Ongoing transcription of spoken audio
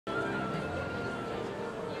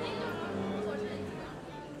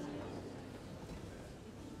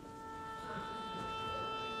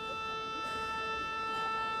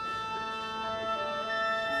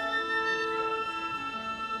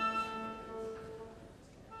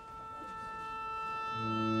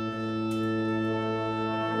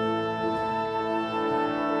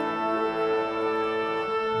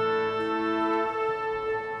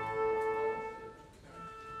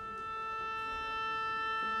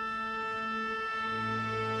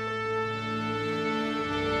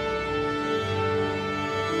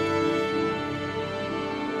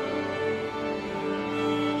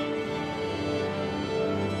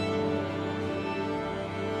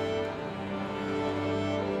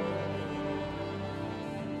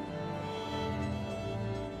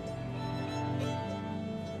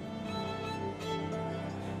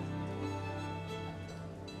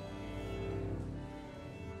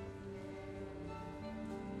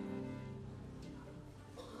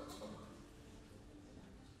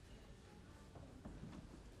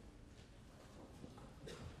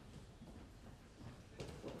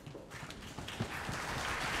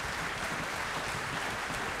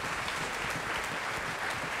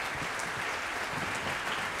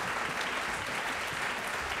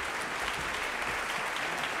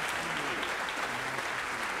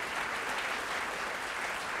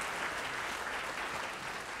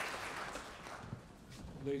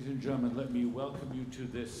Ladies and gentlemen, let me welcome you to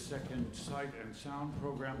this second Sight and Sound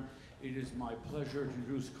program. It is my pleasure to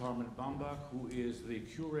introduce Carmen Bambach, who is the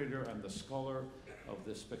curator and the scholar of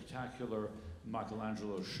this spectacular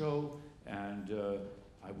Michelangelo show. And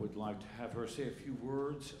I would like to have her say a few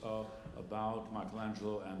words about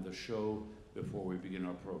Michelangelo and the show before we begin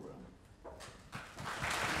our program.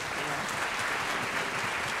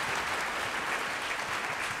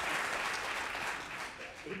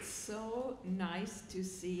 It's so nice to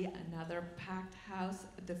see another packed house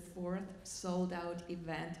at the fourth sold-out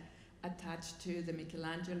event attached to the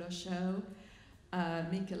Michelangelo show.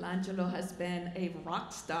 Michelangelo has been a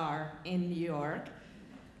rock star in New York.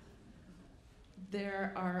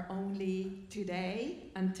 There are only today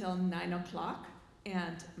until 9 o'clock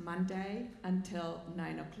and Monday until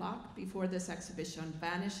 9 o'clock before this exhibition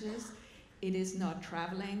vanishes. It is not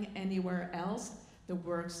traveling anywhere else. The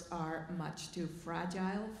works are much too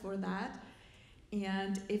fragile for that.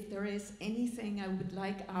 And if there is anything I would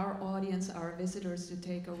like our audience, our visitors to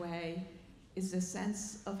take away, is the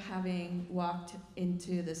sense of having walked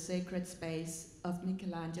into the sacred space of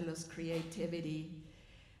Michelangelo's creativity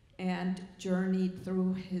and journeyed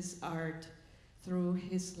through his art, through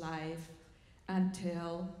his life,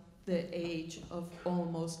 until the age of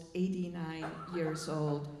almost 89 years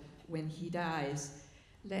old when he dies.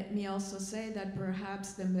 Let me also say that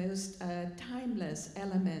perhaps the most timeless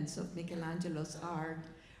elements of Michelangelo's art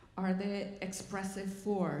are the expressive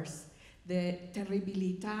force, the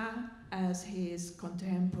terribilità as his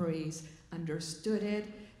contemporaries understood it.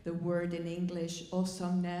 The word in English,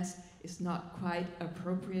 awesomeness, is not quite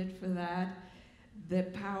appropriate for that. The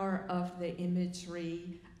power of the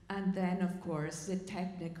imagery, and then of course the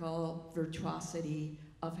technical virtuosity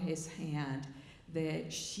of his hand, the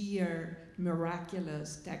sheer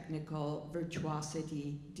miraculous technical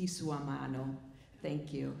virtuosity di sua mano.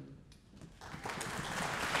 Thank you.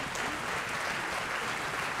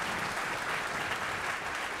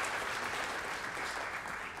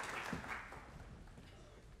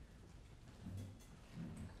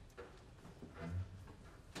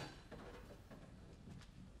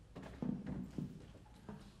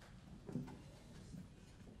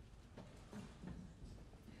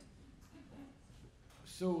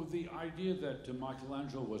 So the idea that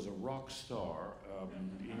Michelangelo was a rock star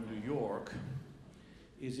in New York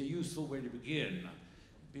is a useful way to begin,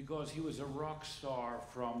 because he was a rock star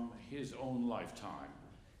from his own lifetime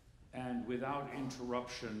and without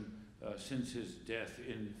interruption since his death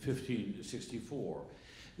in 1564.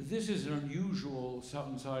 This is an unusual Sight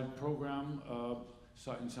and Sound program,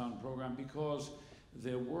 because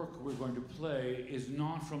the work we're going to play is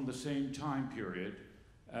not from the same time period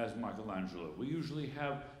as Michelangelo. We usually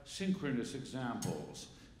have synchronous examples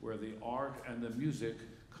where the art and the music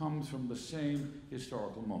comes from the same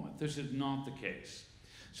historical moment. This is not the case.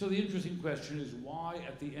 So the interesting question is, why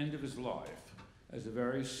at the end of his life, as a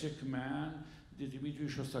very sick man, did Dmitri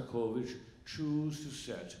Shostakovich choose to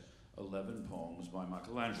set 11 poems by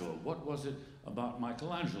Michelangelo? What was it about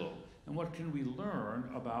Michelangelo? And what can we learn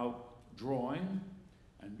about drawing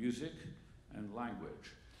and music and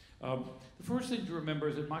language? The first thing to remember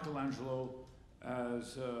is that Michelangelo,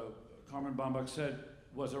 as Carmen Bambach said,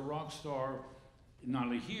 was a rock star not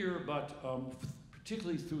only here, but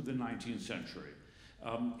particularly through the 19th century.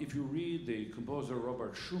 If you read the composer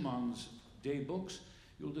Robert Schumann's day books,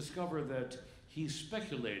 you'll discover that he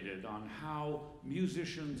speculated on how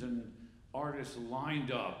musicians and artists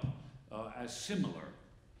lined up as similar.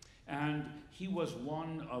 And he was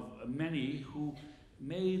one of many who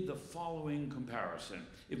made the following comparison.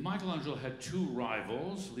 If Michelangelo had two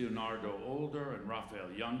rivals, Leonardo older and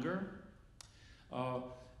Raphael younger,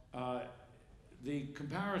 the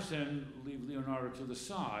comparison, leave Leonardo to the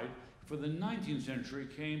side, for the 19th century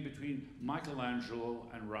came between Michelangelo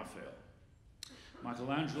and Raphael.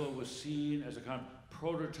 Michelangelo was seen as a kind of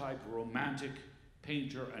prototype romantic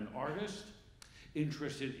painter and artist,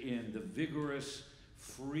 interested in the vigorous,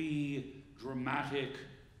 free, dramatic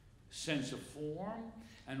sense of form,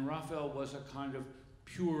 and Raphael was a kind of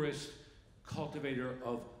purist cultivator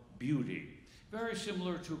of beauty. Very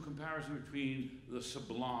similar to a comparison between the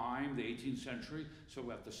sublime, the 18th century, so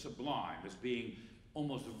we have the sublime as being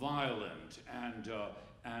almost violent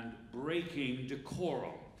and breaking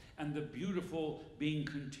decorum, and the beautiful being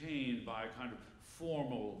contained by a kind of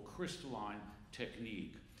formal, crystalline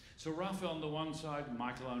technique. So Raphael on the one side,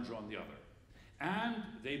 Michelangelo on the other. And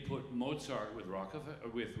they put Mozart with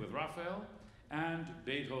Raphael and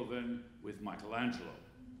Beethoven with Michelangelo.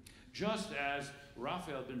 Just as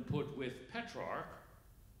Raphael had been put with Petrarch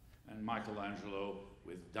and Michelangelo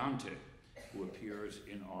with Dante, who appears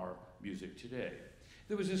in our music today.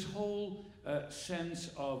 There was this whole sense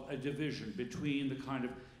of a division between the kind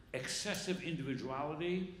of excessive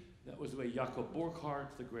individuality, that was the way Jakob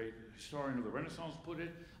Burckhardt, the great historian of the Renaissance, put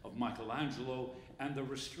it, of Michelangelo, and the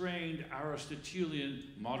restrained Aristotelian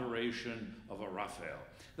moderation of a Raphael.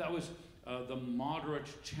 That was the moderate,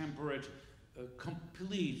 temperate,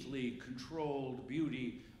 completely controlled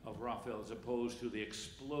beauty of Raphael, as opposed to the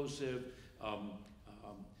explosive,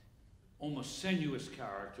 almost sensuous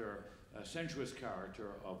character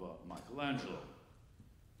of Michelangelo.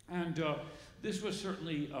 And this was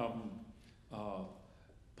certainly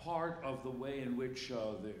part of the way in which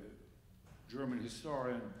the German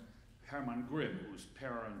historian Hermann Grimm, whose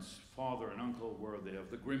parents, father and uncle were of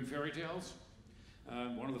the Grimm fairy tales,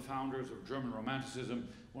 one of the founders of German Romanticism,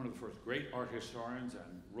 one of the first great art historians,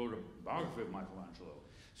 and wrote a biography of Michelangelo.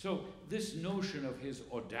 So this notion of his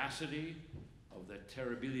audacity, of the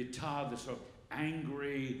terribilità, the sort of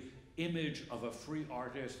angry image of a free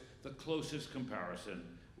artist, the closest comparison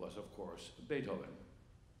was, of course, Beethoven.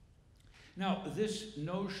 Now, this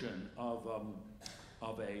notion of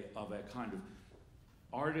a kind of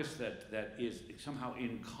artist that is somehow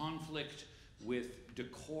in conflict with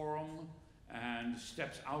decorum and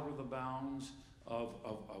steps out of the bounds of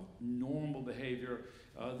normal behavior,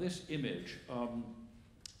 this image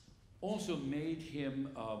also made him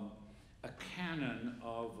a canon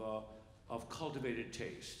of cultivated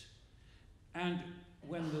taste. And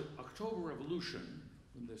when the October Revolution,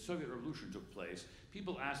 when the Soviet Revolution took place,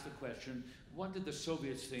 people asked the question, what did the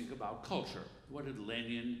Soviets think about culture? What did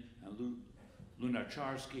Lenin and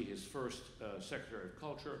Lunacharsky, his first Secretary of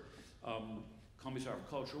Culture, Commissar of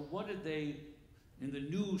Culture, what did they, in the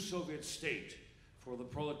new Soviet state, for the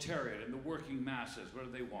proletariat and the working masses, what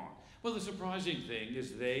did they want? Well, the surprising thing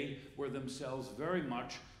is they were themselves very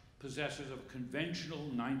much possessors of conventional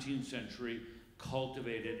 19th century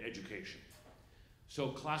cultivated education. So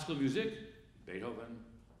classical music, Beethoven,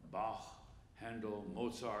 Bach, Handel,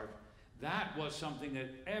 Mozart, that was something that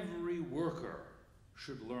every worker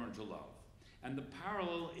should learn to love. And the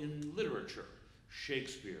parallel in literature,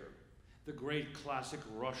 Shakespeare, the great classic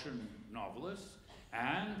Russian novelists,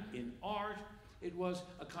 and in art, it was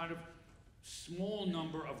a kind of small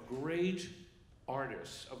number of great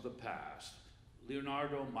artists of the past,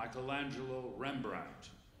 Leonardo, Michelangelo, Rembrandt.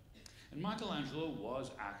 And Michelangelo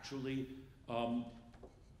was actually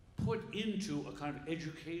put into a kind of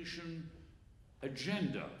education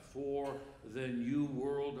agenda for the new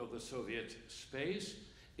world of the Soviet space,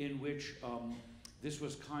 in which this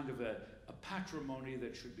was kind of a patrimony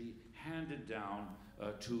that should be handed down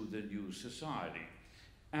to the new society.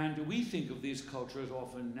 And we think of these cultures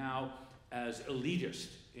often now as elitist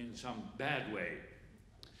in some bad way.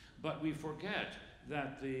 But we forget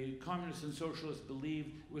that the communists and socialists believed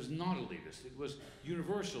it was not elitist. It was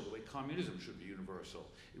universal, the way communism should be universal.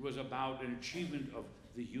 It was about an achievement of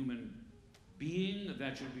the human being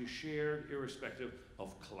that should be shared irrespective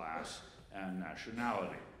of class and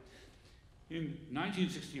nationality. In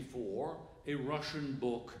 1964, a Russian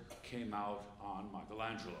book came out on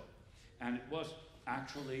Michelangelo. And it was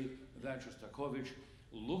actually that Shostakovich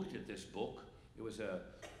looked at this book. It was a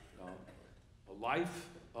life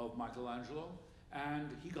of Michelangelo, and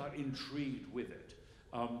he got intrigued with it.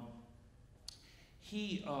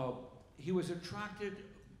 He was attracted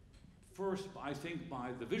first, I think,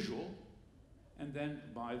 by the visual, and then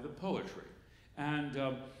by the poetry. And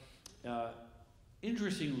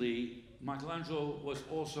interestingly, Michelangelo was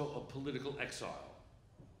also a political exile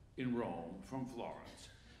in Rome from Florence.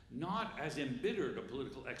 Not as embittered a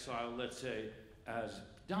political exile, let's say, as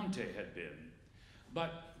Dante had been,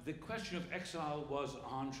 but the question of exile was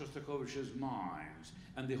on Shostakovich's minds,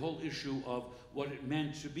 and the whole issue of what it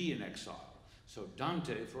meant to be in exile. So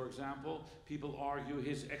Dante, for example, people argue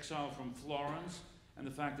his exile from Florence and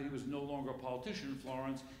the fact that he was no longer a politician in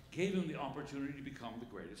Florence gave him the opportunity to become the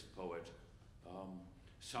greatest poet,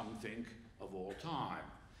 some think, of all time.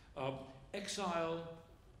 Exile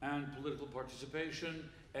and political participation,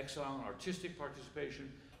 exile and artistic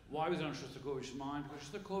participation. Why was it on Shostakovich's mind? Because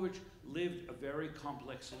Shostakovich lived a very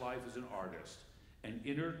complex life as an artist, an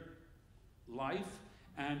inner life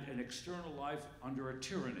and an external life under a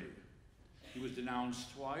tyranny. He was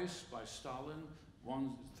denounced twice by Stalin,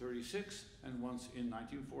 once in 1936 and once in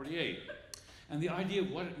 1948. And the idea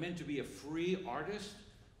of what it meant to be a free artist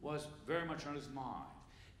was very much on his mind.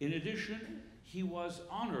 In addition, he was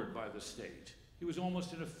honored by the state. He was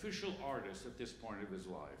almost an official artist at this point of his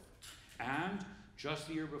life. And just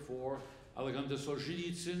the year before, Alexander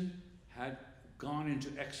Solzhenitsyn had gone into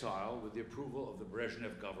exile with the approval of the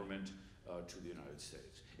Brezhnev government to the United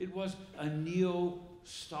States. It was a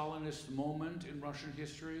neo-Stalinist moment in Russian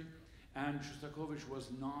history, and Shostakovich was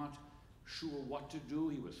not sure what to do.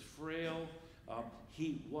 He was frail.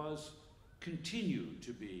 He continued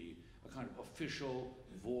to be a kind of official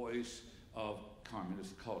voice of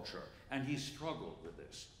communist culture, and he struggled with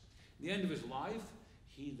this. At the end of his life,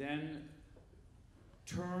 he then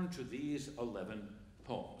turned to these 11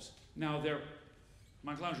 poems. Now,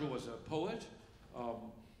 Michelangelo was a poet,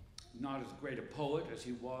 not as great a poet as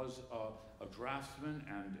he was a draftsman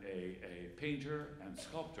and a painter and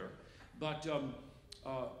sculptor, but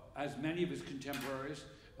as many of his contemporaries,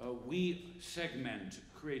 we segment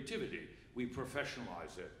creativity, we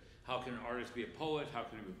professionalize it. How can an artist be a poet? How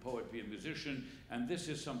can a poet be a musician? And this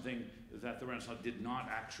is something that the Renaissance did not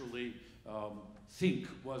actually think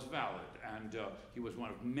was valid. And he was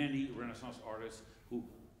one of many Renaissance artists who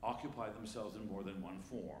occupied themselves in more than one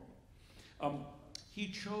form. He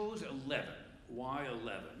chose 11. Why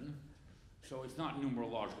 11? So it's not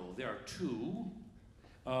numerological. There are two.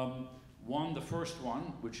 One, the first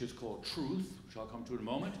one, which is called Truth, which I'll come to in a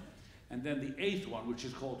moment, and then the 8th one, which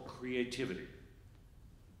is called Creativity.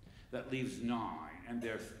 That leaves 9, and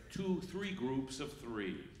there are 3 groups of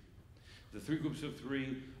 3. The 3 groups of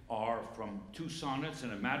 3 are from 2 sonnets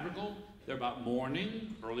and a madrigal. They're about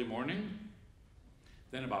morning, early morning,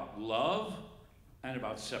 then about love, and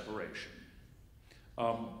about separation.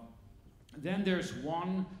 Then there's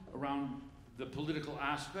one around the political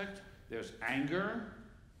aspect. There's anger,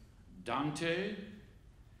 Dante,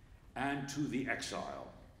 and To the Exile.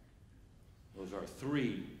 Those are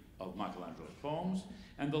 3 of Michelangelo's poems.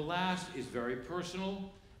 And the last is very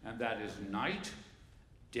personal, and that is night,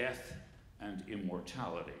 death, and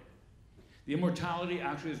immortality. The immortality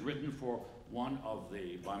actually is written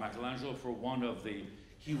by Michelangelo for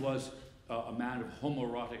he was a man of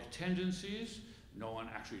homoerotic tendencies. No one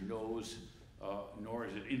actually knows, nor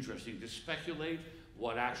is it interesting to speculate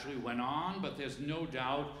what actually went on, but there's no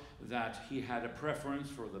doubt that he had a preference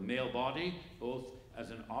for the male body, both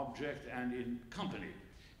as an object and in company.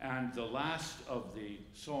 And the last of the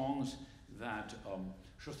songs that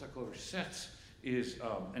Shostakovich sets is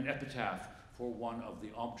an epitaph for one of the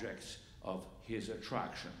objects of his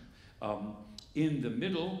attraction. In the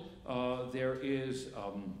middle, there is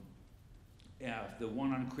the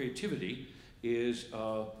one on creativity is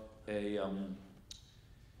a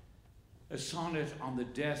sonnet on the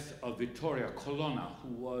death of Vittoria Colonna,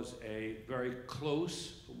 who was a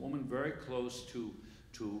woman very close to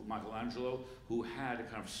Michelangelo, who had a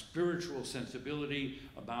kind of spiritual sensibility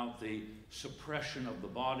about the suppression of the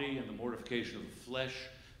body and the mortification of the flesh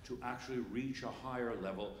to actually reach a higher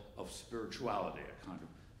level of spirituality, a kind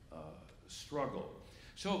of struggle.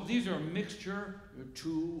 So these are a mixture.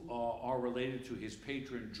 2 are related to his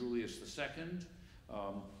patron Julius II,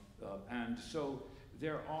 and so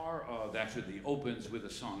there are, actually the opens with a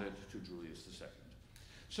sonnet to Julius II.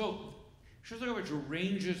 So Shostakovich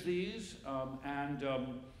arranges these, and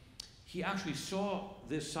he actually saw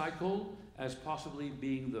this cycle as possibly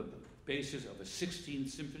being the basis of a 16th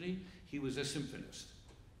symphony. He was a symphonist,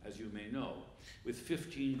 as you may know, with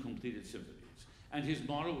 15 completed symphonies. And his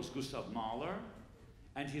model was Gustav Mahler,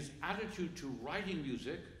 and his attitude to writing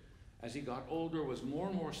music as he got older was more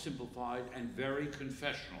and more simplified and very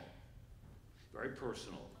confessional, very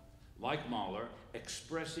personal, like Mahler,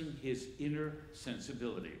 expressing his inner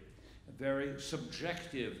sensibility, a very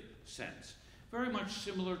subjective sense, very much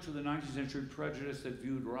similar to the 19th century prejudice that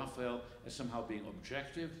viewed Raphael as somehow being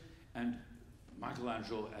objective and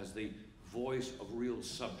Michelangelo as the voice of real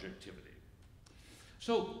subjectivity.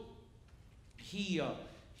 So he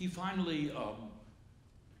finally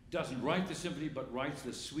doesn't write the symphony, but writes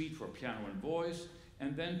the suite for piano and voice,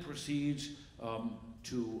 and then proceeds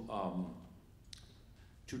to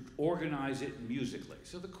organize it musically.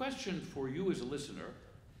 So the question for you as a listener,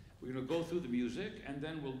 we're going to go through the music, and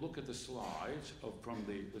then we'll look at the slides from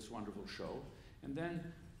this wonderful show, and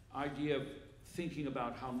then idea of thinking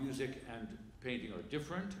about how music and painting are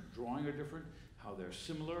different, drawing are different, how they're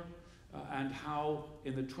similar, and how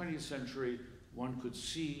in the 20th century one could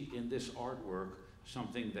see in this artwork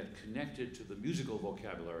something that connected to the musical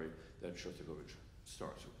vocabulary that Shostakovich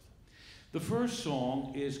starts with. The first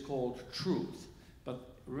song is called Truth,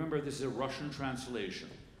 but remember this is a Russian translation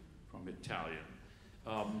from Italian.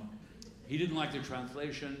 He didn't like the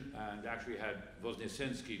translation and actually had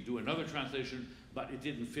Voznesensky do another translation, but it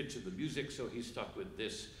didn't fit to the music, so he stuck with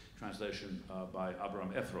this translation by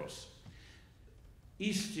Abraham Efros.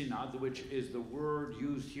 Istina, which is the word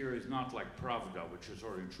used here, is not like pravda, which is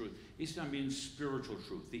sort of truth. Istina means spiritual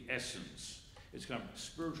truth, the essence. It's kind of a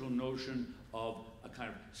spiritual notion of a kind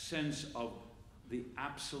of sense of the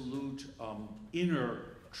absolute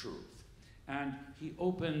inner truth. And he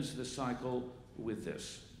opens the cycle with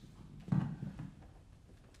this.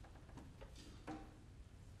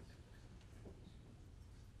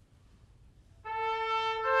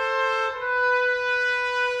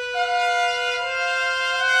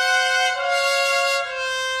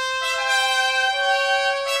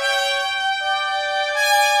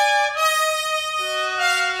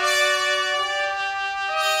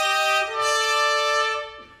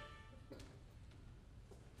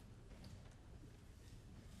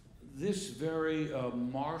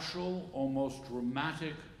 martial, almost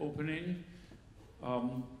dramatic opening,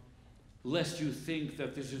 lest you think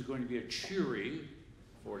that this is going to be a cheery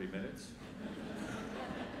 40 minutes.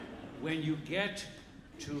 When you get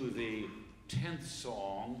to the 10th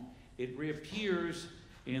song, it reappears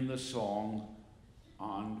in the song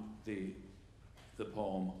on the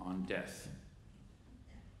poem on death.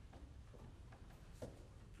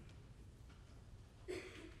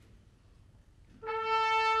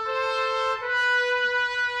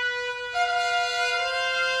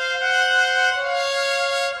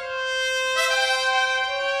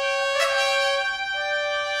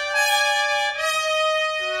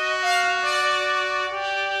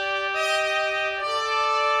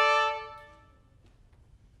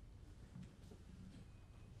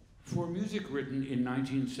 For music written in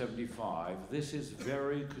 1975, this is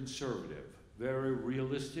very conservative, very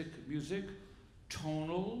realistic music,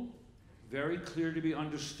 tonal, very clear to be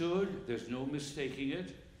understood, there's no mistaking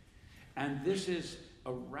it, and this is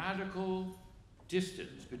a radical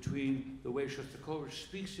distance between the way Shostakovich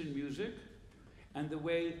speaks in music and the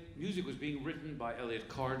way music was being written by Elliott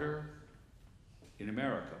Carter in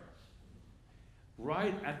America.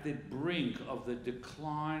 Right at the brink of the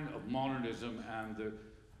decline of modernism and the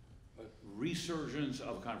resurgence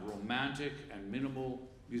of kind of romantic and minimal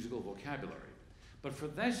musical vocabulary. But for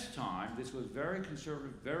this time, this was very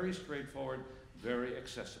conservative, very straightforward, very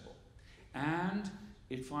accessible. And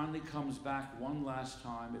it finally comes back one last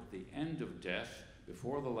time at the end of Death,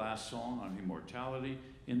 before the last song on Immortality,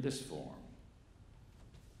 in this form.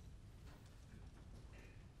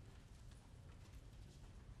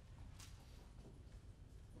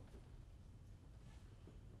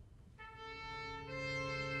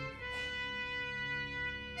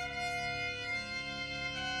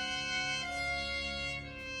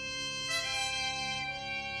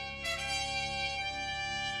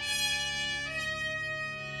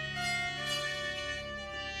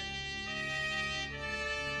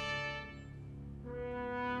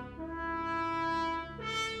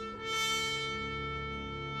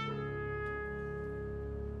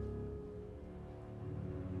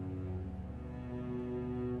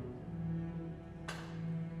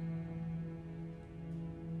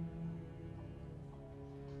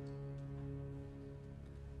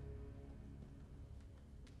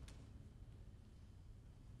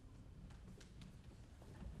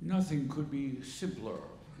 Nothing could be simpler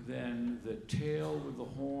than the tail with the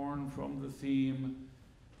horn from the theme,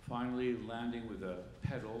 finally landing with a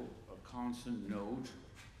pedal, a constant note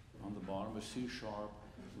on the bottom, a C sharp,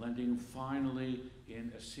 landing finally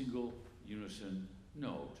in a single unison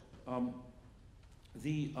note.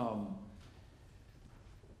 The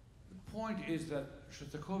point is that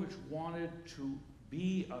Shostakovich wanted to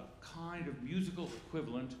be a kind of musical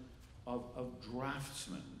equivalent of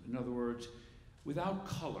Draftsman. In other words, without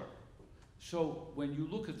color. So when you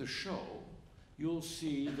look at the show, you'll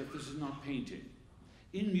see that this is not painting.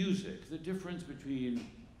 In music, the difference between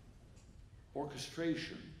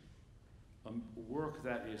orchestration, work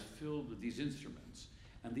that is filled with these instruments,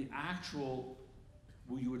 and the actual,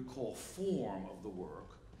 what you would call form of the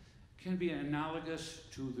work, can be analogous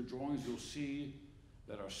to the drawings you'll see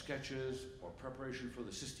that are sketches or preparation for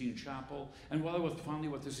the Sistine Chapel, and finally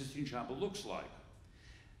what the Sistine Chapel looks like.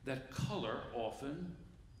 That color often,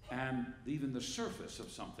 and even the surface of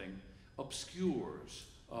something, obscures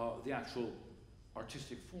the actual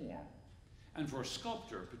artistic form. And for a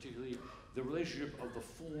sculptor, particularly, the relationship of the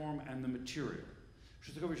form and the material.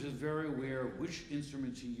 Shostakovich is very aware of which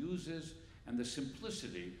instruments he uses and the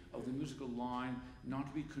simplicity of the musical line not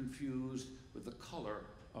to be confused with the color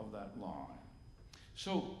of that line.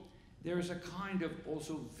 So there is a kind of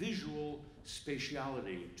also visual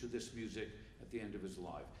spatiality to this music at the end of his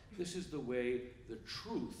life. This is the way the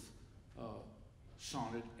Truth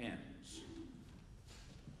sonnet ends.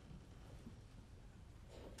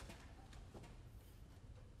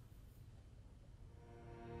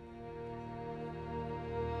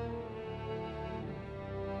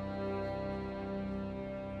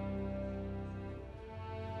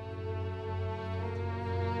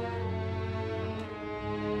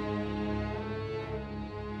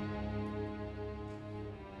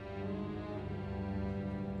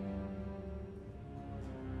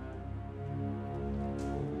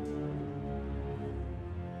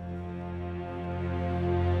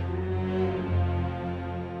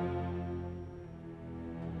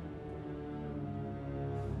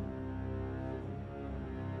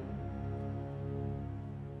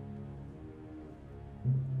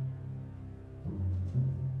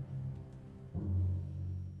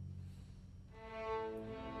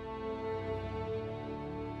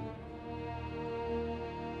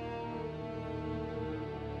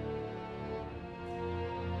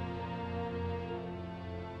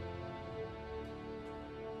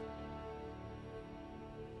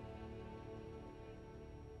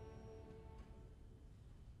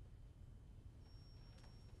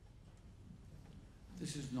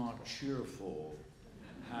 this is not cheerful,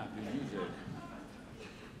 happy music.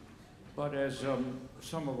 But as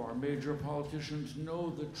some of our major politicians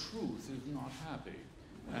know, the truth is not happy.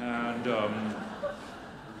 And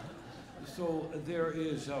so there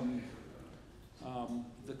is the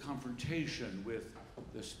confrontation with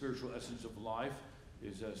the spiritual essence of life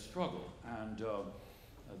is a struggle. And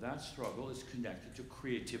that struggle is connected to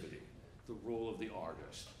creativity, the role of the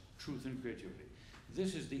artist, truth and creativity.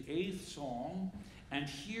 This is the 8th song, and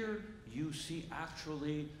here you see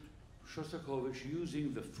actually Shostakovich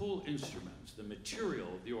using the full instruments, the material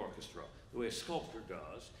of the orchestra, the way a sculptor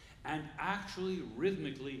does, and actually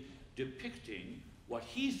rhythmically depicting what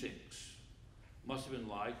he thinks must have been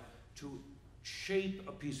like to shape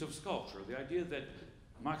a piece of sculpture. The idea that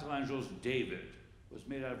Michelangelo's David was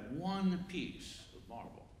made out of one piece of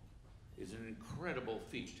marble is an incredible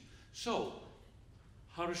feat. So,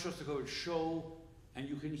 how does Shostakovich show, and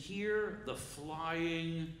you can hear the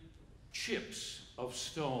flying chips of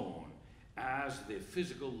stone as the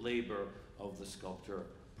physical labor of the sculptor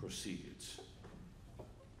proceeds.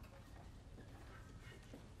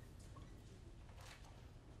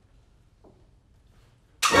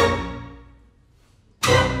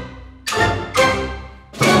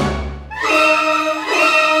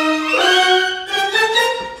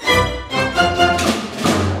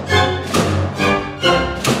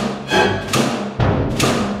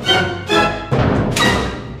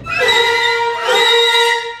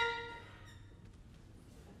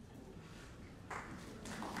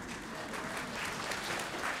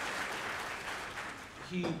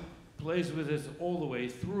 He plays with this all the way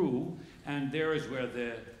through, and there is where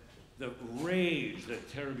the rage, the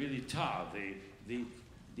terribilità, the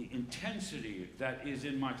intensity that is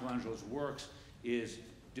in Michelangelo's works is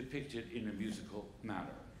depicted in a musical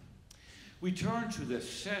manner. We turn to the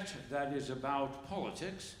set that is about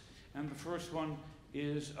politics, and the first one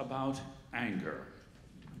is about anger.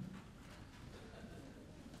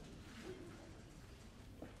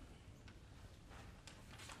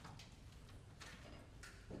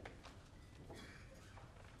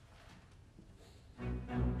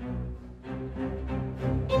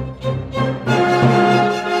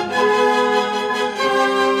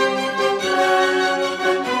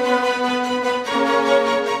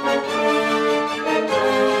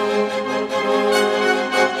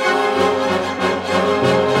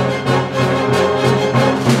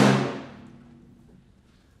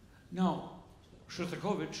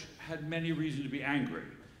 Shostakovich had many reasons to be angry,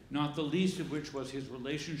 not the least of which was his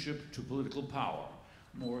relationship to political power,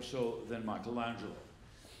 more so than Michelangelo.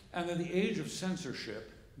 And in the age of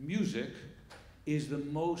censorship, music is the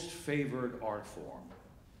most favored art form.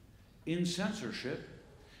 In censorship,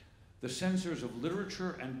 the censors of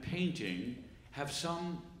literature and painting have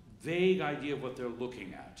some vague idea of what they're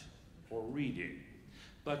looking at or reading.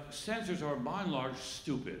 But censors are by and large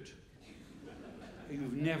stupid.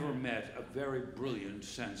 You've never met a very brilliant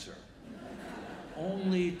censor.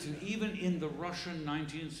 Only to, even in the Russian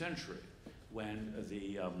 19th century, when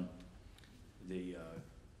the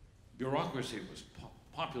bureaucracy was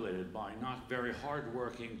populated by not very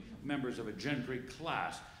hardworking members of a gentry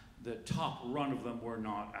class, the top run of them were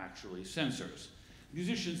not actually censors.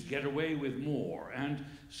 Musicians get away with more, and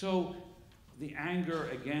so the anger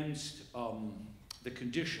against the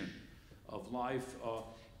condition of life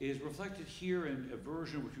is reflected here in a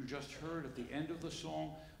version which you just heard at the end of the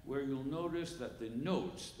song, where you'll notice that the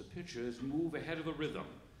notes, the pitches, move ahead of the rhythm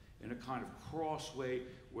in a kind of cross way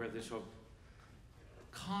where this sort of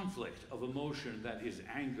conflict of emotion that is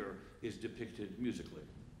anger is depicted musically.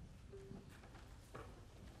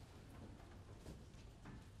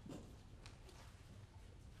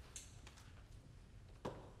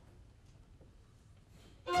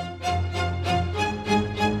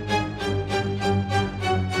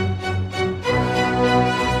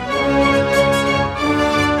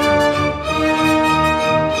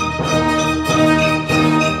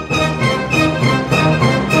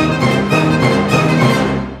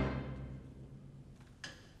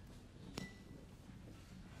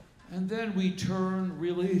 We turn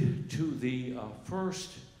really to the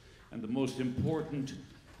first and the most important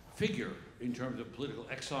figure in terms of political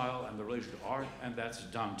exile and the relation to art, and that's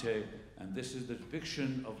Dante. And this is the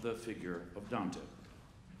depiction of the figure of Dante.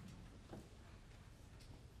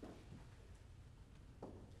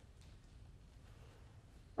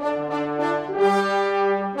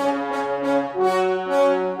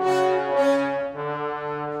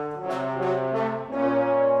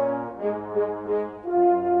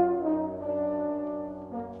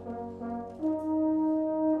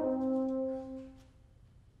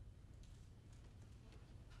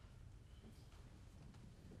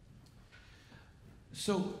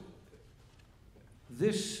 So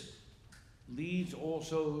this leads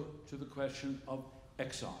also to the question of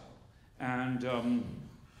exile. And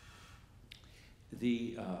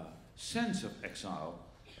the sense of exile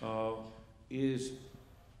is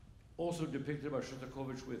also depicted by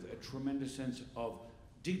Shostakovich with a tremendous sense of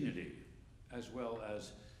dignity as well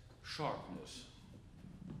as sharpness.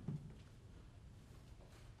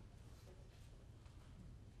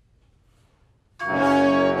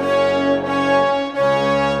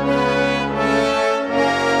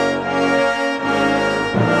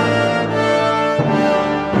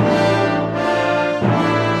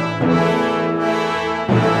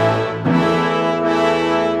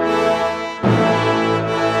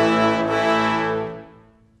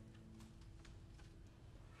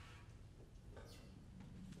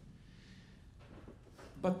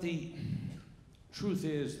 But the truth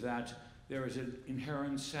is that there is an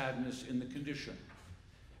inherent sadness in the condition.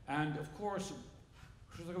 And of course,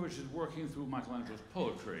 Shostakovich is working through Michelangelo's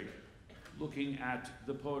poetry, looking at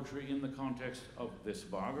the poetry in the context of this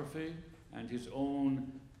biography and his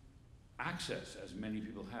own access, as many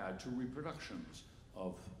people had, to reproductions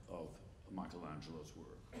of Michelangelo's work.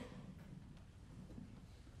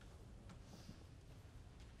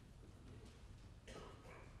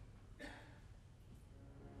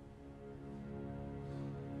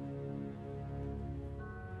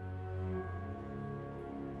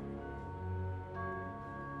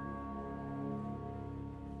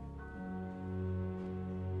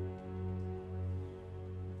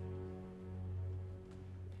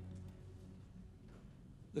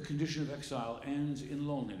 The condition of exile ends in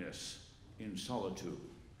loneliness, in solitude.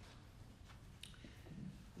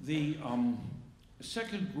 The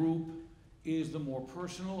second group is the more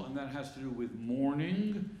personal, and that has to do with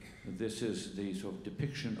mourning. This is the sort of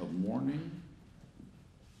depiction of mourning.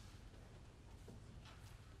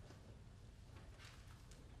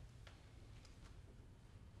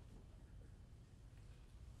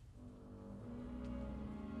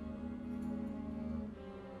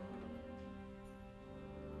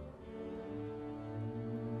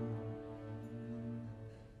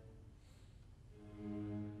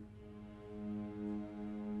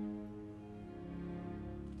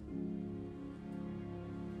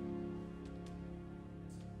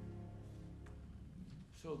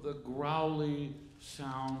 So the growly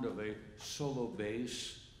sound of a solo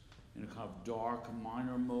bass in a kind of dark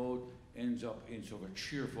minor mode ends up in sort of a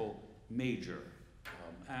cheerful major.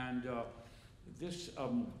 This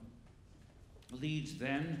leads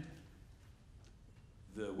then,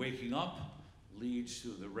 the waking up leads to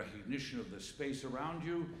the recognition of the space around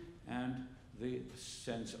you and the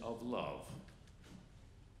sense of love.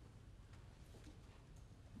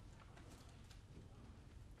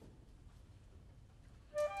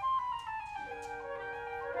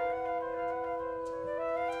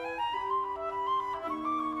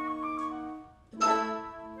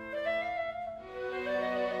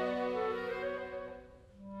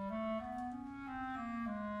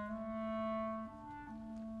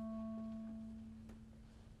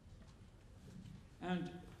 And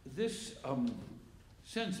this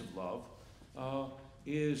sense of love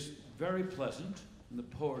is very pleasant, and the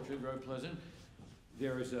poetry very pleasant.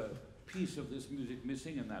 There is a piece of this music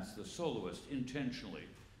missing, and that's the soloist, intentionally,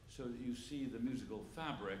 so that you see the musical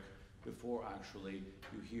fabric before actually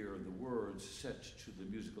you hear the words set to the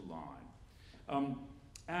musical line.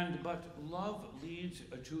 But love leads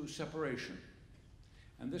to separation.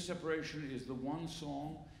 And this separation is the one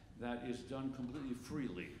song that is done completely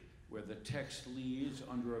freely, where the text leads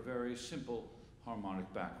under a very simple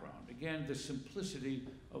harmonic background. Again, the simplicity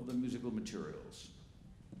of the musical materials.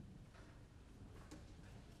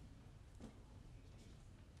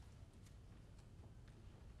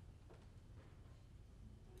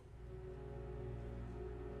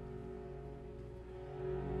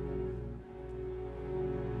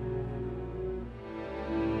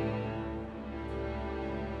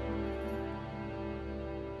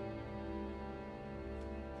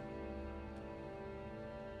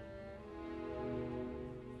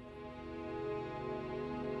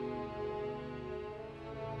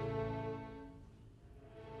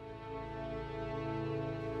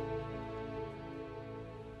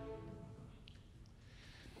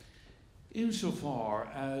 Insofar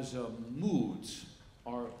as moods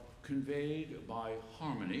are conveyed by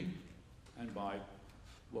harmony and by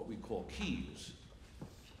what we call keys,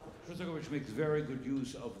 Shostakovich makes very good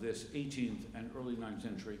use of this 18th and early 19th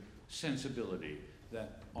century sensibility,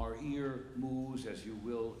 that our ear moves, as you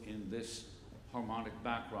will, in this harmonic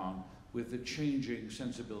background with the changing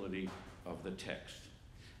sensibility of the text.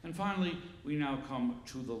 And finally, we now come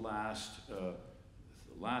to the last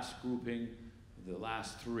grouping, the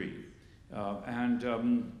last three.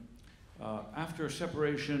 After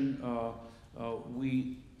separation,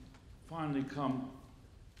 we finally come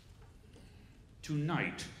to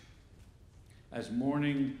night. As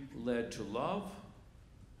morning led to love,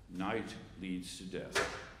 night leads to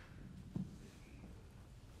death.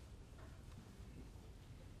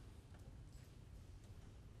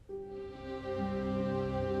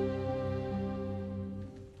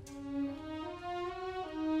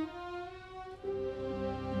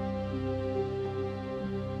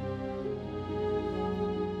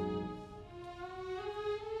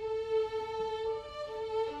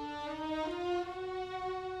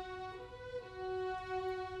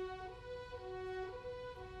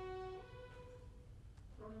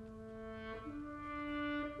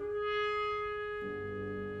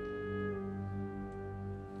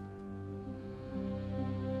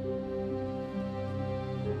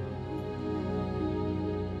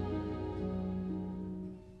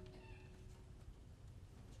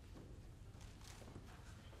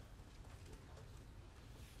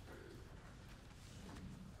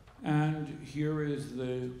 And here is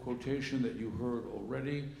the quotation that you heard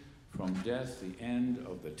already from Death, the end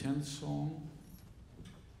of the 10th song.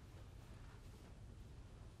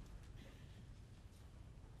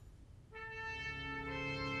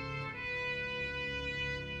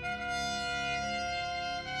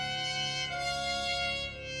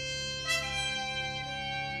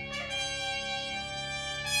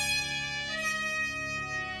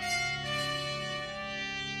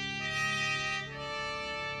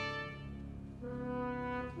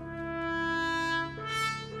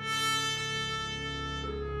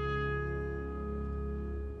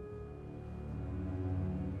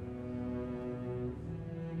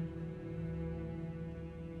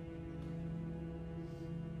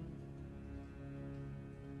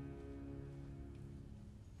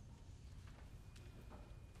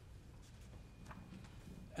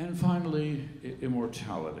 And finally,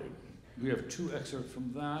 Immortality. We have two excerpts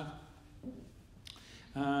from that.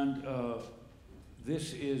 And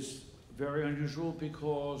this is very unusual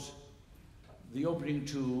because the opening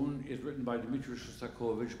tune is written by Dmitri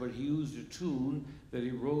Shostakovich, but he used a tune that he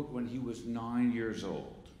wrote when he was 9 years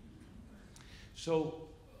old. So,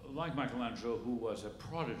 like Michelangelo, who was a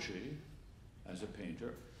prodigy as a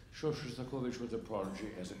painter, Shostakovich was a prodigy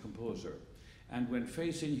as a composer. And when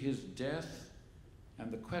facing his death and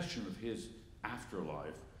the question of his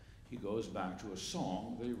afterlife, he goes back to a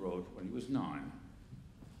song that he wrote when he was 9.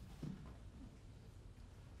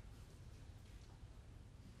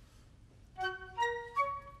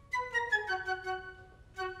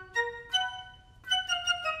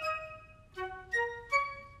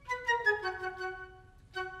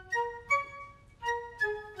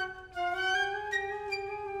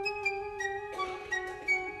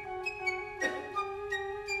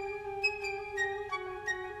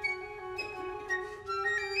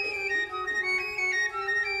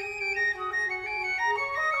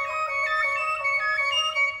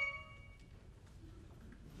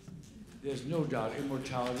 There's no doubt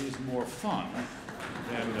immortality is more fun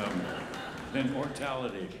than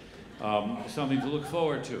mortality. Something to look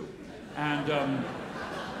forward to. And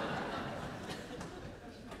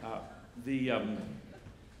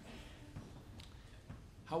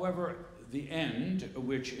however, the end,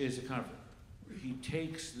 which is a kind of, he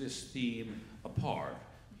takes this theme apart.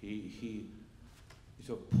 He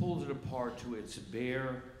sort of pulls it apart to its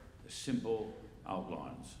bare, simple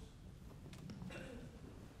outlines.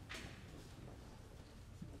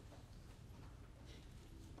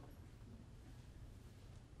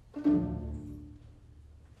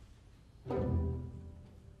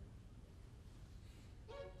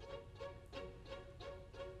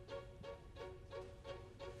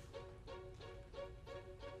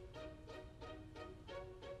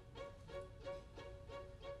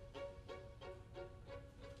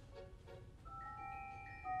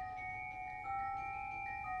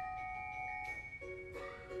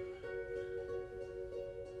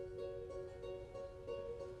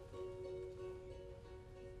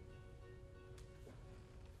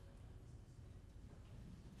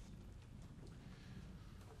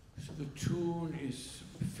 The tune is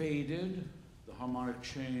faded, the harmonic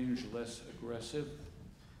change less aggressive,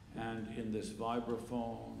 and in this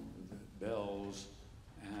vibraphone, the bells,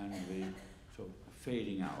 and the sort of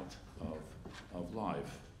fading out of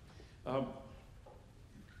life.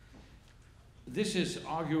 This is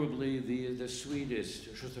arguably the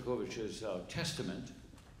sweetest Shostakovich's testament,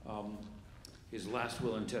 his last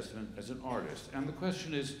will and testament as an artist. And the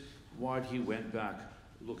question is why he went back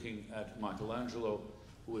looking at Michelangelo,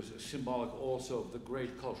 who is symbolic also of the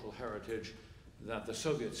great cultural heritage that the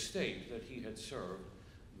Soviet state that he had served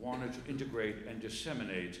wanted to integrate and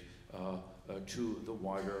disseminate to the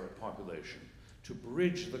wider population, to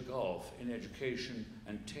bridge the gulf in education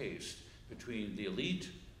and taste between the elite,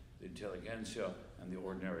 the intelligentsia, and the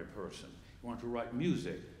ordinary person. He wanted to write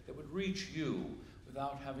music that would reach you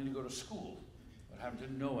without having to go to school, without having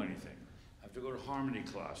to know anything, have to go to harmony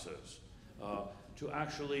classes, to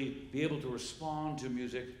actually be able to respond to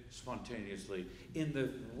music spontaneously in the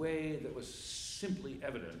way that was simply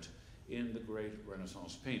evident in the great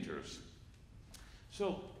Renaissance painters.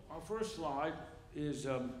 So our first slide is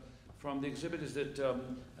from the exhibit is that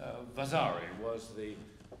Vasari was the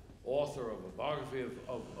author of a biography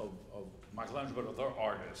of Michelangelo, but other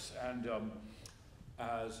artists. And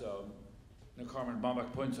as Carmen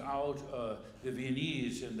Bambach points out, the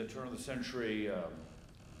Viennese in the turn of the century,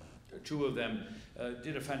 two of them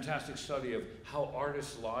did a fantastic study of how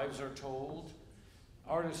artists' lives are told.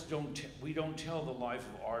 Artists we don't tell the life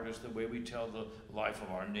of artists the way we tell the life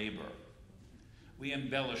of our neighbor. We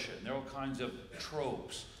embellish it. There are all kinds of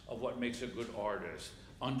tropes of what makes a good artist.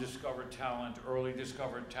 Undiscovered talent, early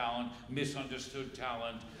discovered talent, misunderstood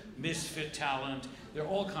talent, misfit talent. There are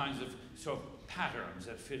all kinds of sort of patterns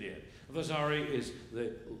that fit in. Vasari is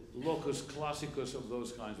the locus classicus of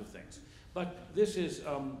those kinds of things. But this is,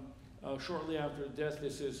 shortly after death,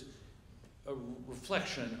 this is a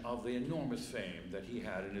reflection of the enormous fame that he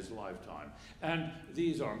had in his lifetime. And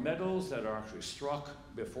these are medals that are actually struck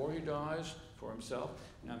before he dies for himself.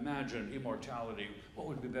 Now imagine immortality. What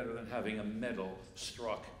would be better than having a medal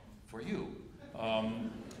struck for you?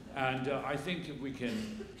 I think if we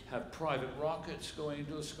can have private rockets going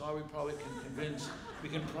into the sky, we probably can we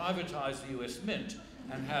can privatize the US Mint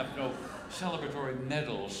and have celebratory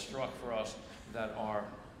medals struck for us that are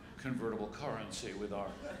convertible currency with our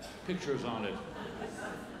pictures on it.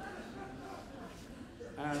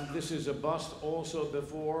 And this is a bust also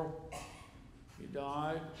before he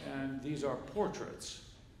died, and these are portraits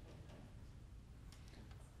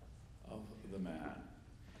of the man.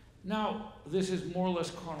 Now, this is more or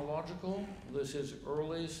less chronological. This is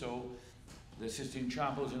early, so the Sistine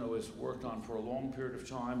Chapels, is worked on for a long period of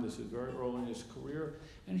time. This is very early in his career.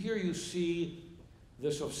 And here you see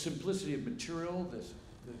this sort of simplicity of material,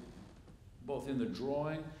 both in the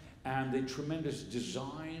drawing and the tremendous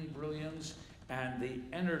design brilliance and the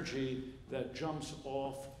energy that jumps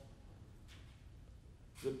off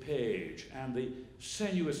the page and the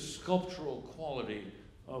sinuous sculptural quality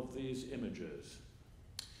of these images.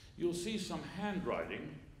 You'll see some handwriting.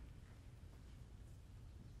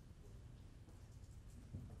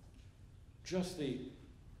 Just the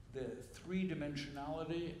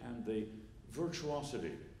three-dimensionality and the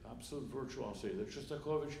virtuosity, absolute virtuosity that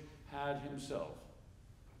Shostakovich had himself.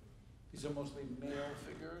 These are mostly male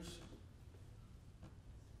figures.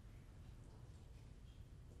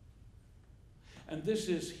 And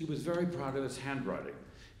he was very proud of his handwriting.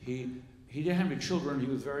 He didn't have any children, he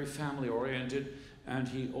was very family-oriented, and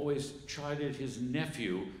he always chided his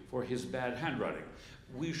nephew for his bad handwriting.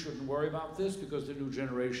 We shouldn't worry about this because the new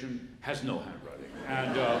generation has no handwriting.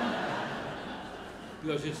 And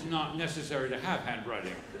because it's not necessary to have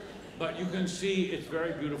handwriting. But you can see it's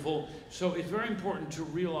very beautiful. So it's very important to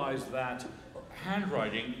realize that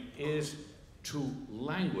handwriting is to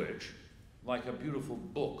language like a beautiful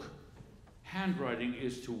book. Handwriting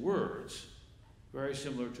is to words very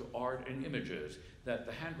similar to art and images, that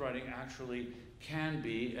the handwriting actually can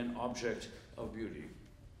be an object of beauty.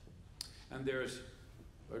 And there's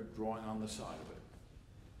a drawing on the side of it.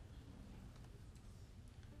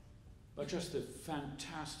 But just the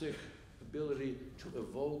fantastic ability to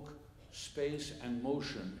evoke space and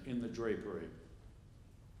motion in the drapery.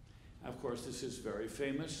 Of course, this is very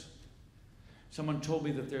famous. Someone told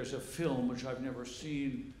me that there's a film, which I've never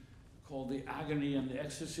seen, called The Agony and the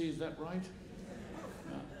Ecstasy. Is that right?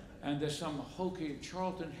 Yeah. And there's some hokey,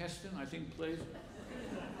 Charlton Heston, I think, plays.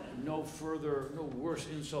 No worse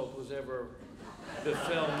insult was ever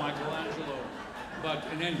befell Michelangelo. But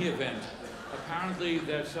in any event, apparently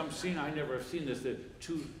there's some scene, I never have seen this, that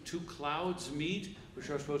two clouds meet, which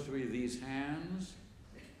are supposed to be these hands.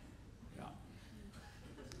 Yeah.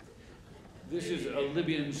 This is a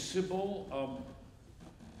Libyan Sibyl,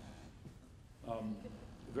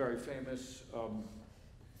 very famous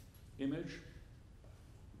image.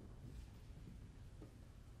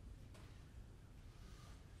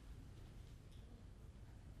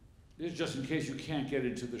 This is just in case you can't get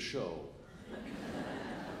into the show.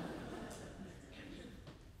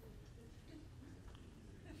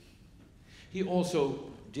 He also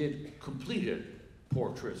did completed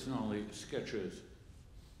portraits, not only sketches.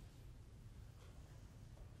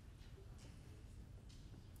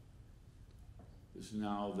 This is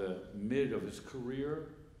now the mid of his career.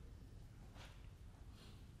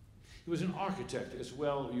 He was an architect as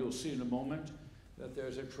well. You'll see in a moment that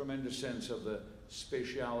there's a tremendous sense of the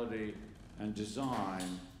spatiality and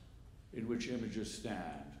design in which images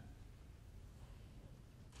stand.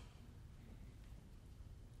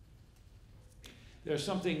 There's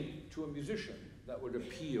something to a musician that would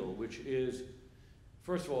appeal, which is,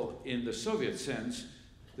 first of all, in the Soviet sense,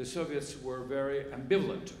 the Soviets were very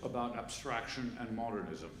ambivalent about abstraction and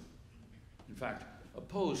modernism. In fact,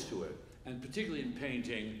 opposed to it. And particularly in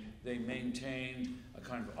painting, they maintained a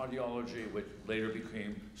kind of ideology which later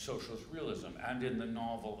became socialist realism, and in the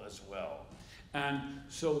novel as well. And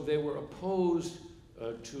so they were opposed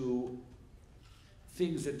to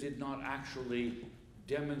things that did not actually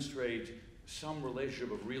demonstrate some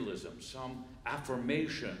relationship of realism, some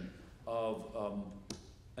affirmation of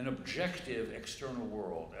an objective external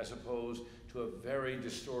world, as opposed to a very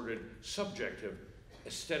distorted subjective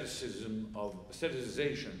aestheticization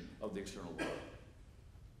of the external world.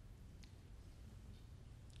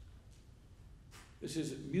 This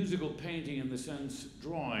is musical painting in the sense,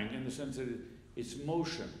 drawing, in the sense that it's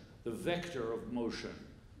motion, the vector of motion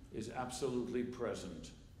is absolutely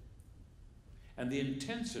present. And the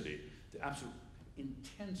intensity, the absolute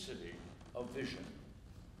intensity of vision.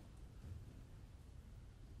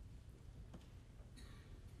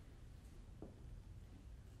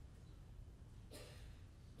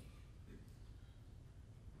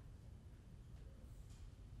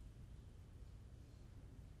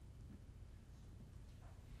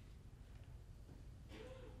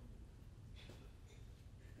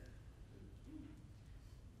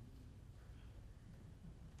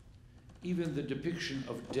 Even the depiction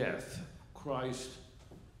of death, Christ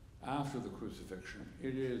after the crucifixion,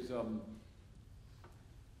 it is,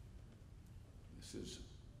 this is,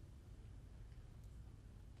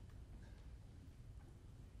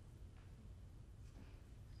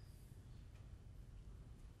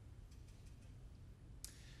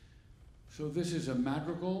 so this is a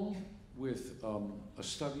madrigal with a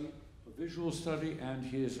study, a visual study, and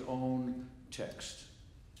his own text.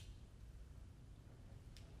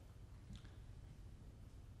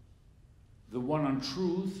 The one on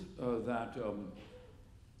truth that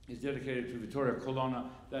is dedicated to Vittorio Colonna,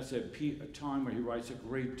 that's a time where he writes a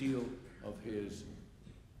great deal of his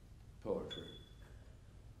poetry.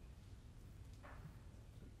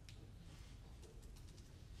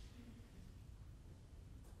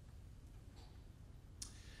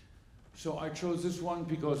 So I chose this one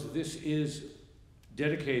because this is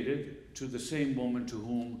dedicated to the same woman to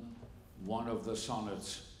whom one of the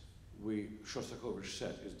sonnets Shostakovich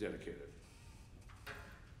set is dedicated.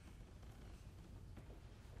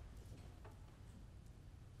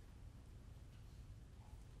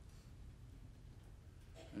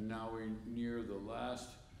 And now we're near the last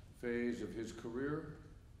phase of his career.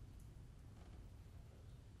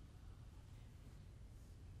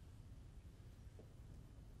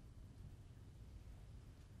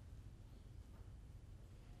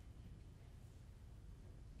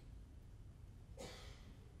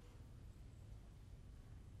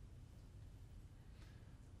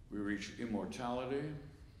 We reach Immortality.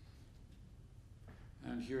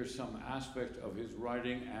 And here's some aspect of his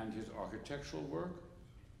writing and his architectural work.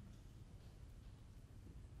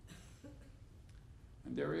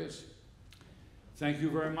 And there he is. Thank you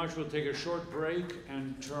very much. We'll take a short break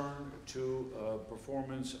and turn to a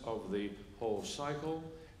performance of the whole cycle.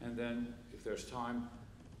 And then, if there's time,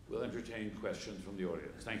 we'll entertain questions from the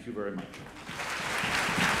audience. Thank you very much.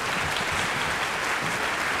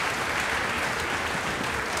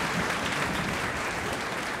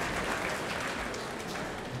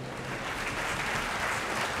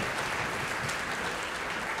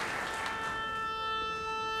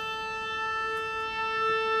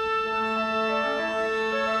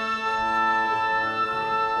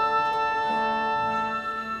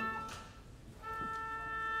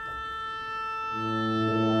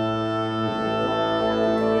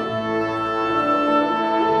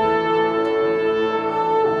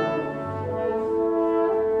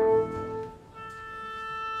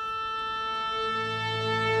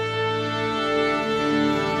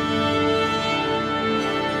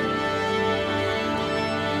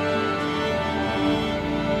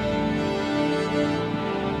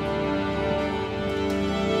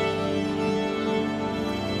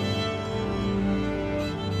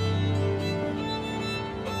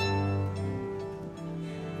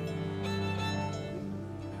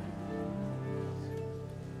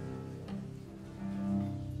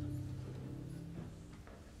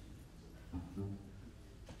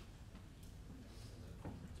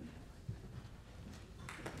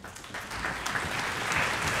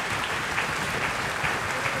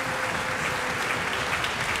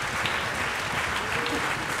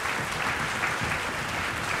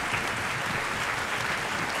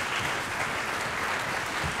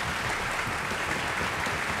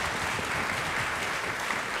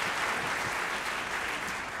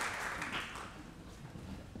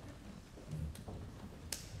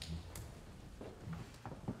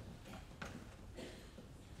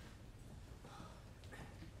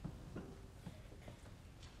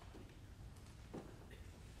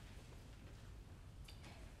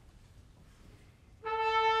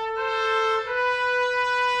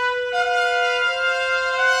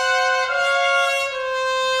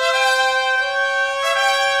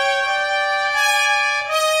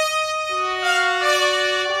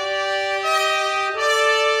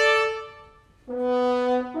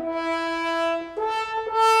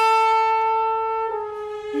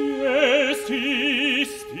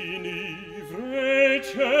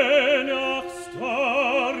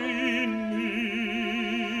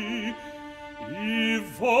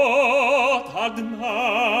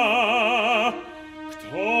 одна.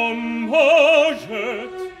 Кто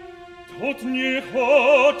может, тот не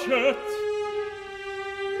хочет.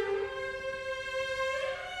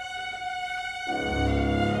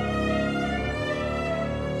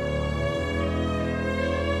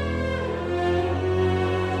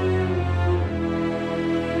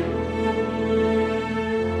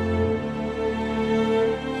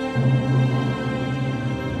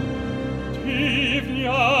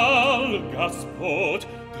 Господь,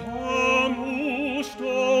 тому,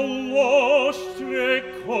 что ложь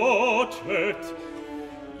стрекочет,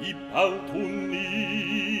 и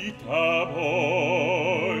болтуны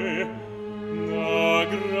тобой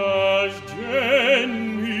награждены.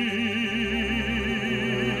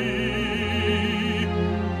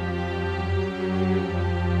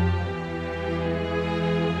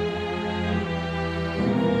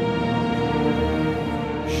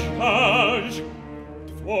 Жаль,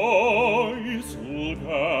 твой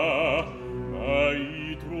слуга,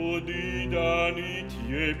 мои труды даны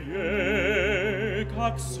тебе,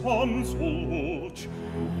 как солнцу луч.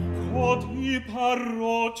 Ход и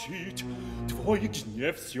порочить твой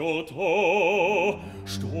гнев все то,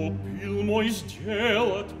 что пил мой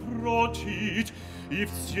сделать прочить, и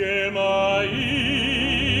все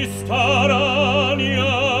мои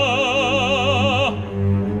старания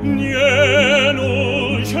не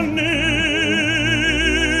нужны.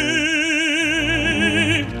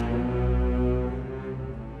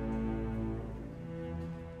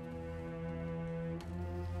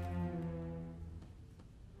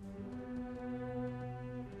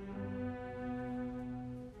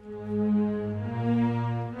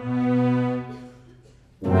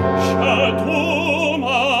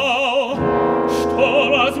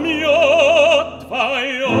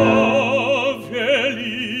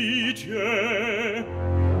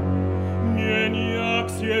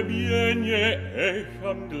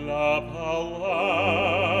 Для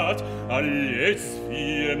палат, а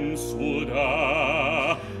лезвием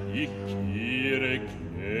суда и киры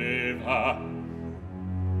гнева.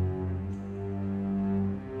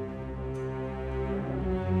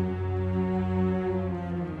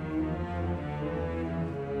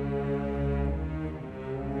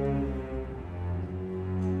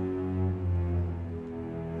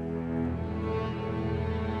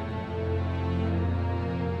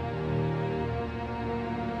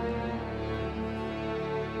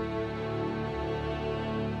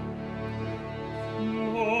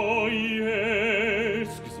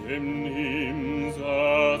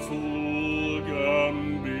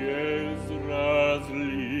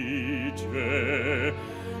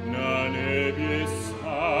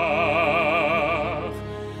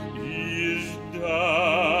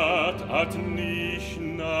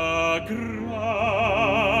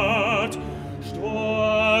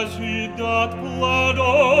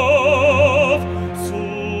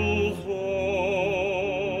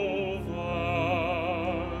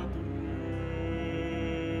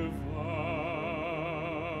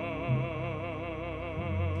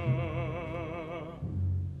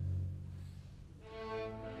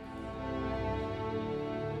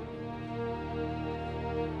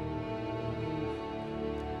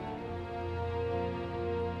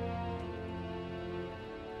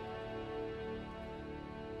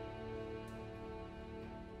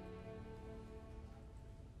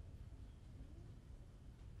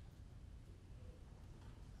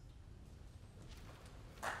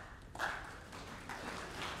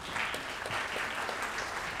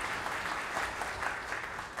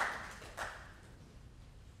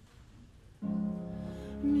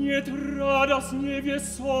 Нет радость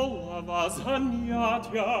невеселого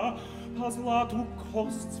занятия, по злату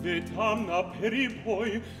кость цветам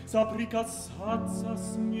наперебой соприкасаться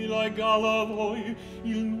с милой головой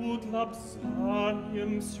и льнут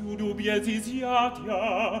лапзанием всюду без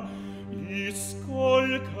изъятия. И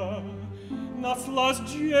сколько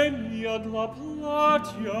наслаждения для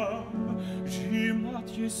платья,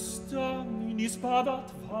 сжимать естами, не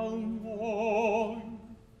спадать волной.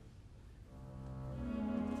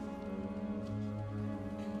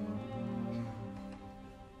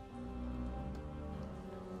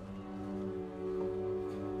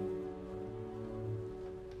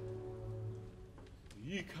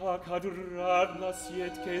 И как отрадно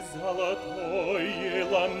сетке золотой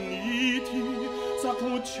еламнити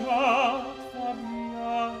заключат в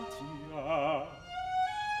объятия.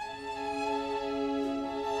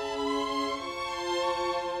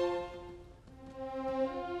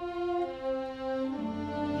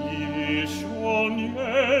 И еще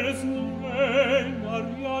нежней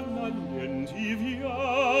нарядно лентивясь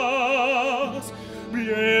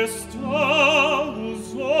блистал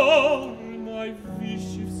узорная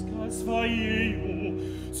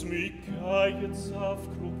Катится в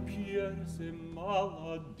круг пьесы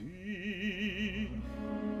молодых.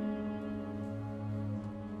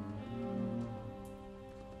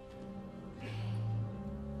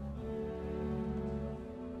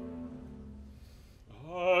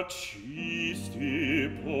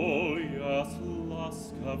 Очисти пояс,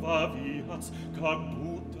 ласково вияс, как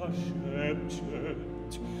будто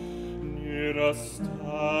шепчет, не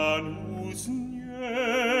расстану с нею.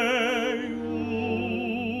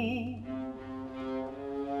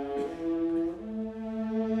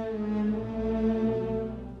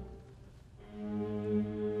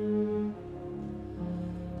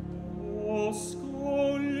 О,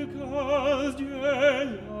 сколько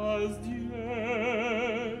здесь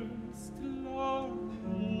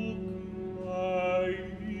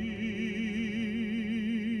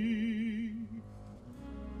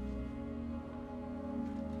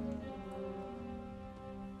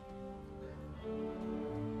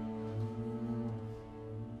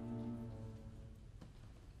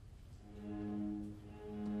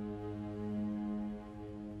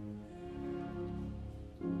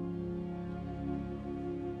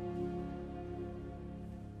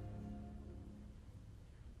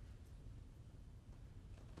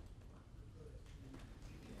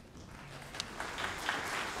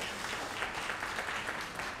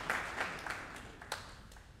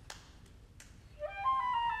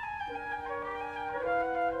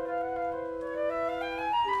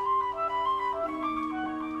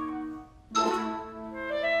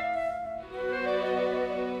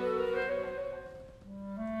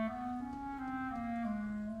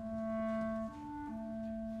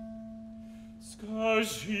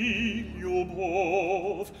Скажи,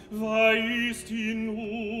 любовь, воистину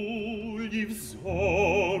ли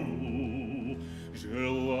взору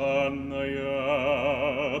желанная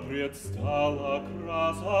предстала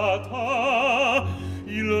красота,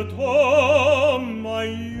 или то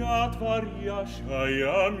моя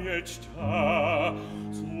творящая мечта,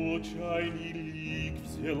 случайный лик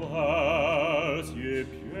взяла себе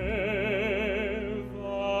в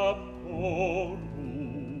опору?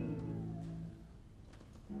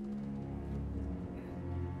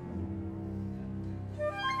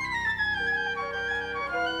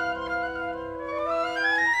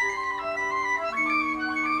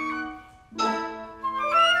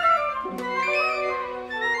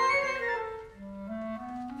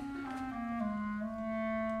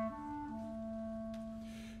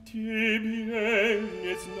 Тебе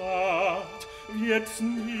не знать, ведь с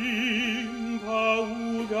ним по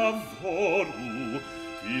уговору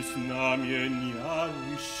ты с нами не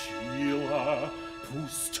решила.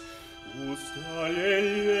 Пусть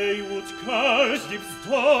усталеют каждый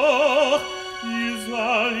вздох, и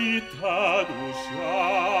залита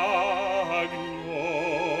душа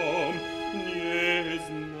огнем, не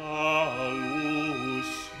знающим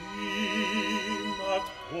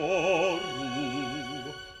отпору.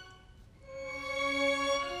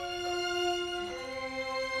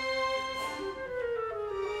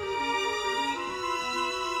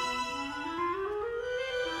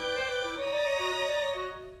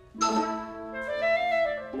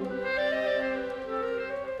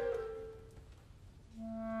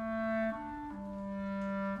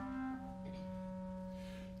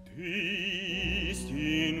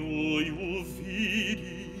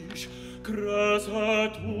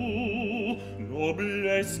 Красоту, но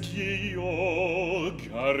блеск ее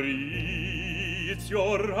горит,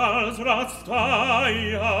 все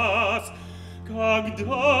разрастаясь,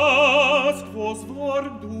 когда сквозь двор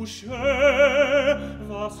в душе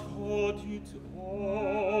восходит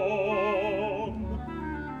он.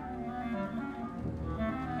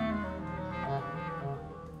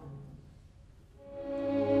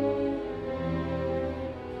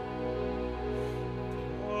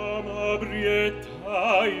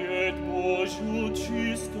 Обретает Божью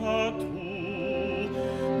чистоту,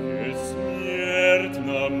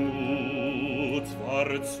 бессмертному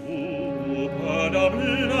Творцу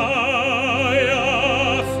подобляясь.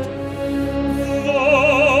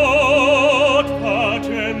 Вот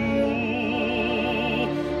почему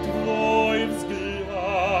твой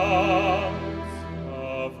взгляд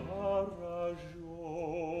заворожен.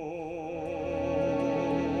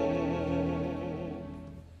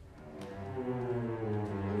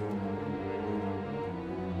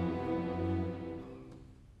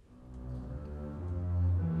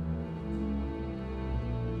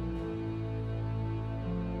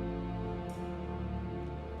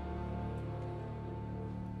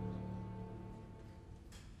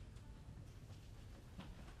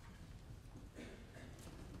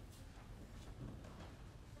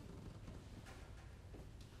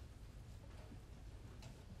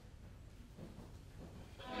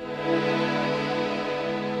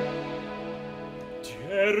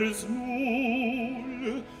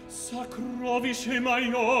 Towarzyszy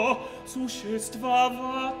mojo,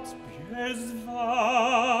 существовать без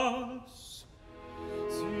вас.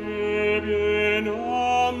 Тебе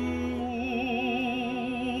на муку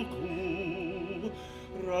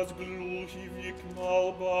разглухи век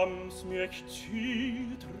молбам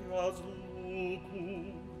смягчит разлуку.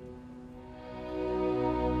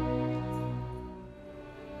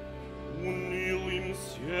 Унылым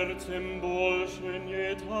сердцем больше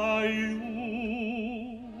не таю,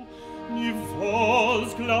 ни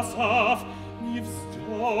возгласов, ни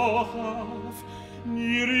вздохов,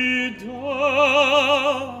 ни рыданий.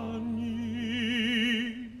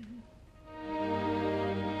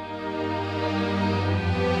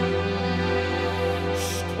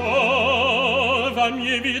 Что во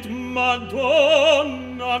мне вид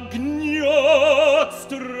Мадонна гнет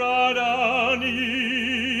страданий,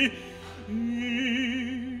 и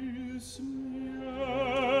смерть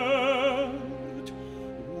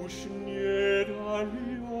уж недалекую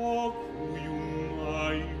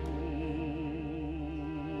мою.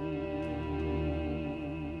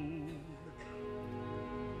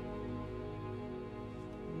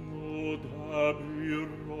 Но добрый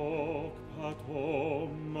рок потом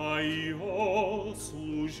мое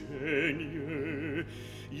служение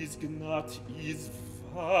изгнать из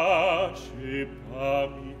вашей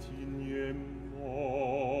памяти не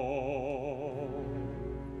мог.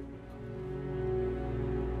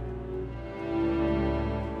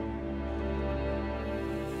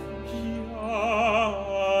 Я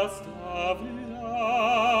оставляю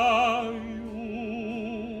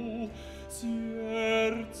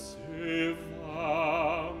сердце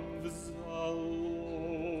вам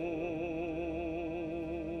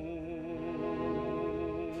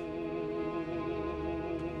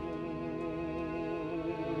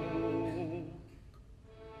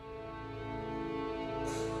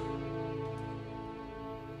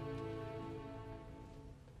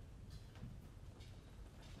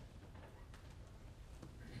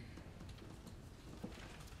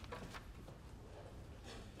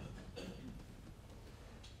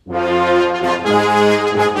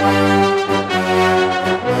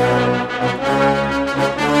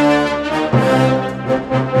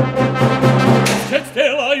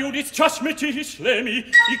в Чашмете и шлеми,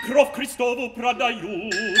 и кровь Христову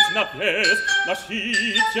продают на плес, на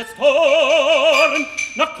щите сторон,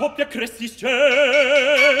 на копья крест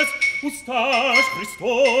исчез. Уста ж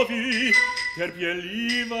Христови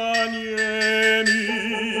терпеливо неми.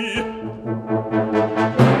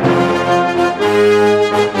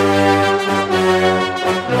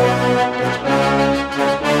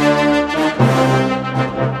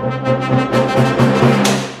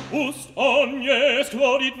 Он не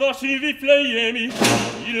склонит ваши вифлееми,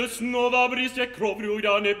 или снова брызжет кровью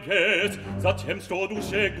до небес, затем, что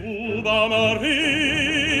душе губам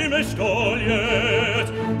Риме что лет,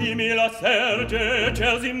 и милосердие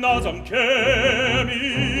челзим на замке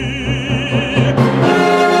ми.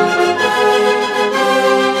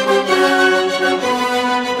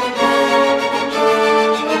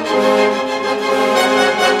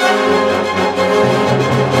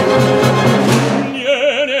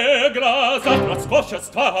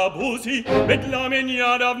 Роскошества обузи, ведь для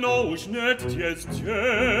меня давно уж нет тесть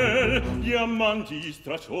тел. Диаманти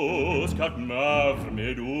страшусь, как мавр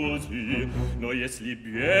медузи, но если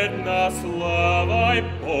бедна славой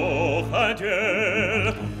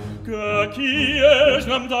походел, какие ж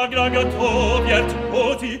нам тогда готовят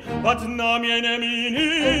пути под знаменем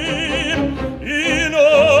иным,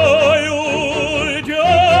 иною дел.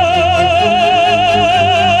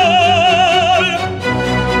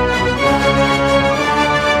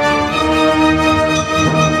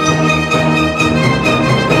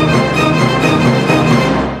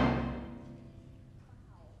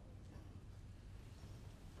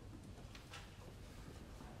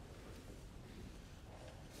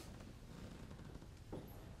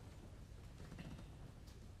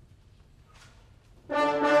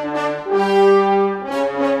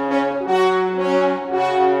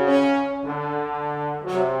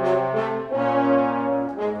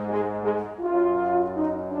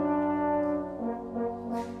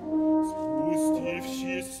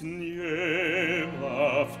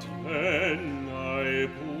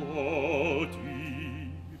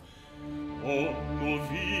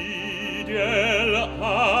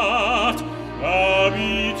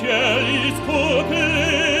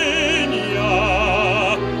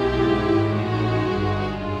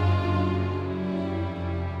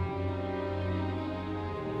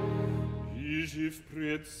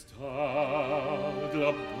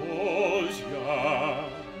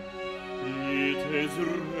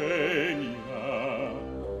 Zrenia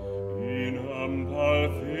in am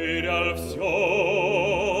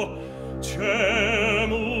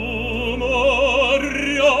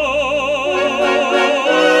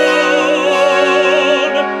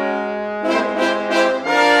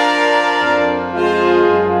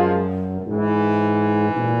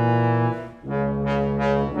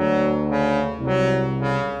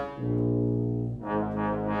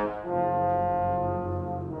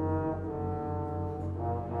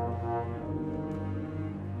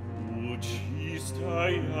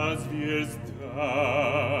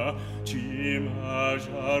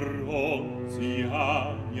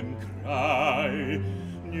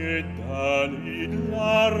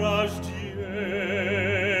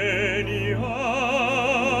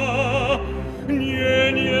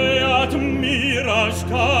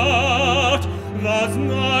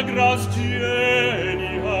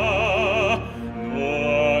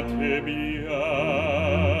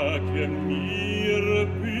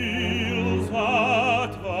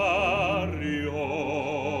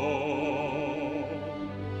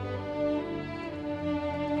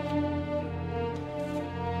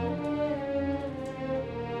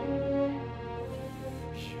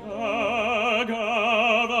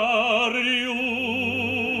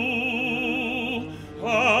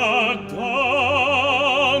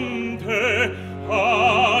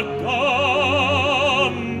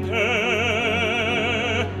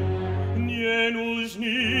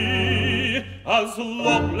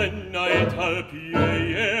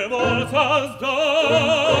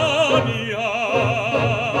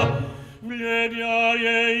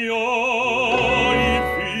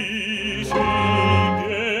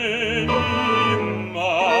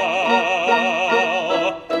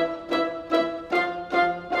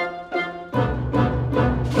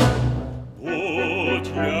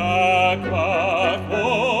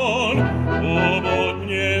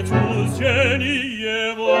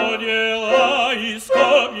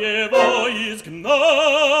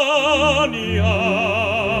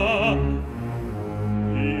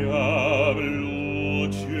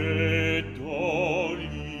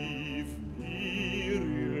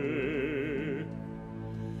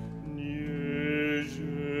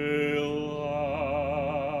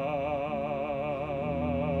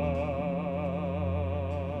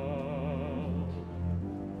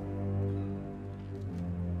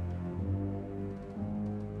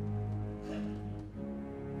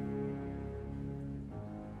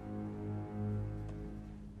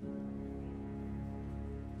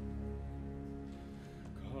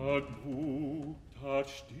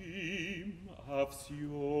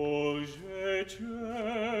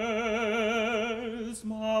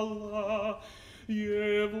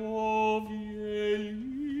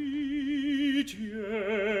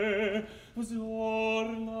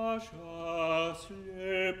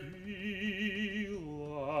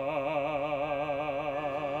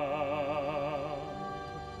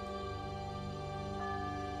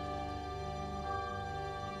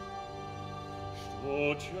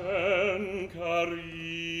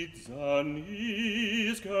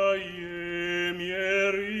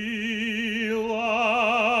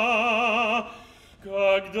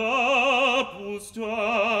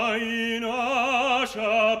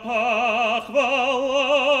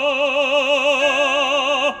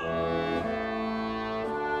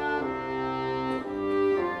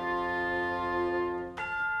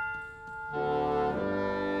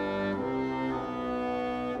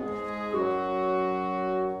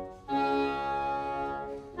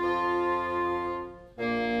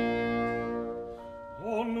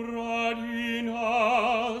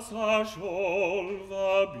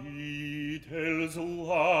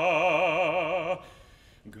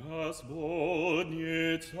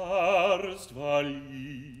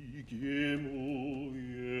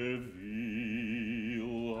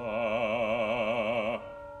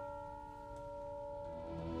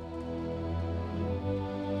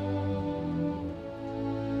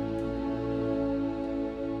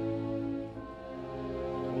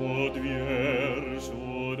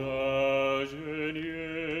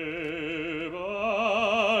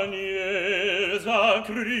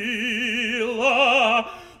Крила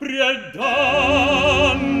пред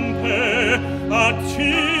Данте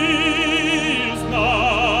отчизна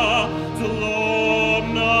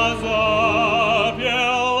злобно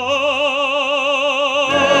запела.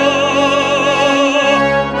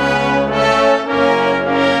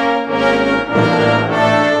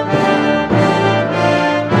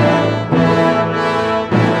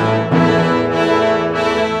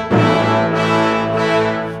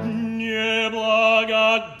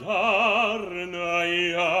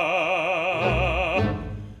 Неблагодарная,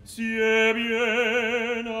 се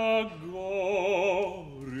bien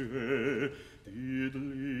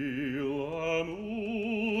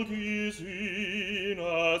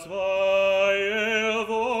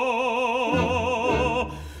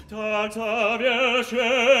tak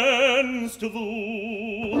zawierschenst du,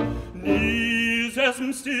 nie ses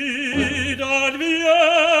mstid ad wieka.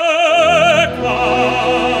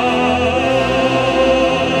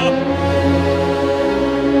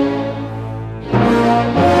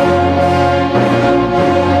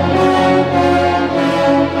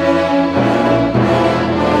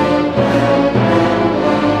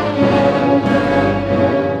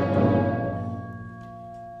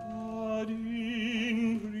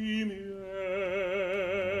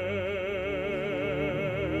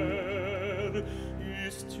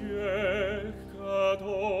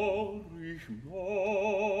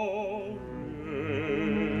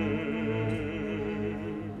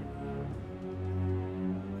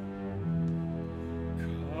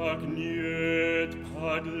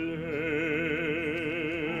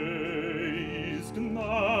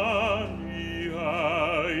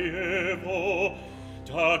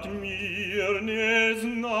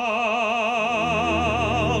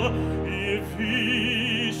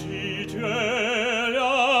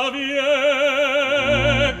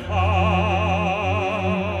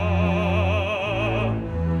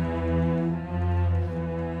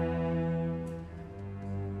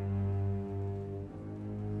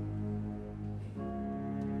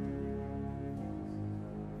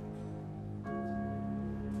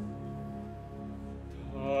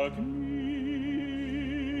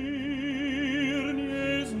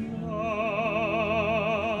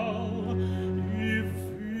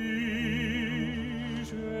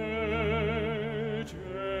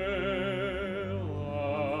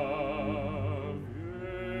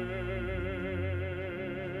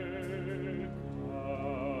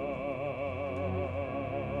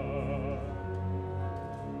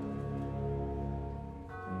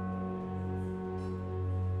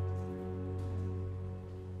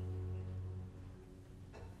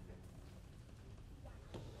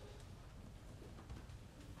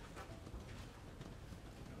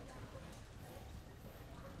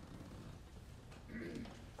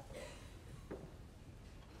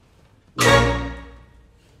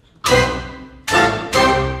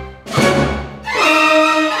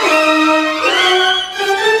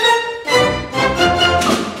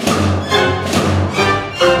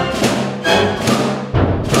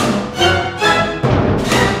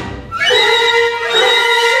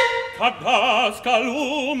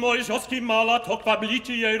 Mala tok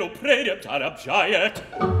pabliciero prede tarabjajet.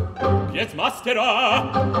 Piec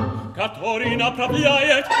mastera, который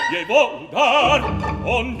направляет его удар,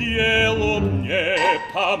 он делу мне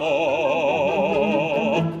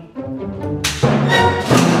помог.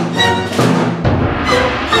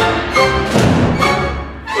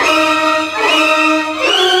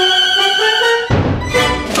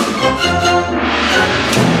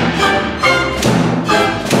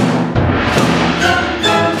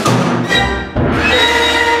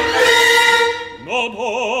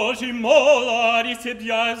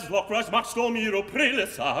 Себя злок размах, что миру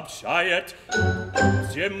прилез сообщает.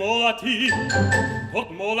 Все молоты,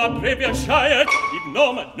 тот молот превещает, и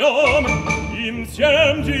дном им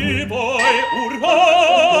всем живой урок.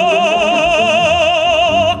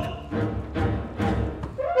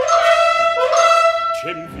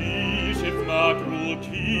 Чем выше знак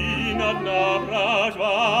рутина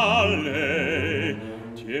напрожвалей,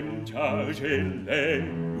 тем тяжелей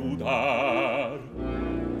удар.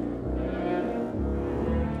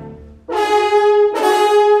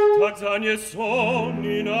 Так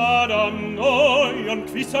занесенный надо мной, он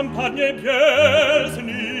к висам поднебесным.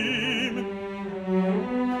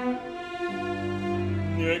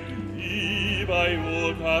 Негливой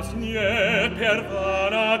укосне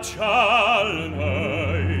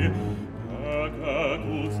первоначальной, как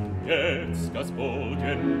устец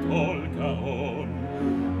Господень только он,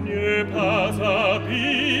 не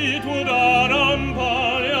позабит ударом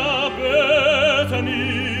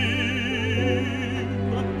полябетным.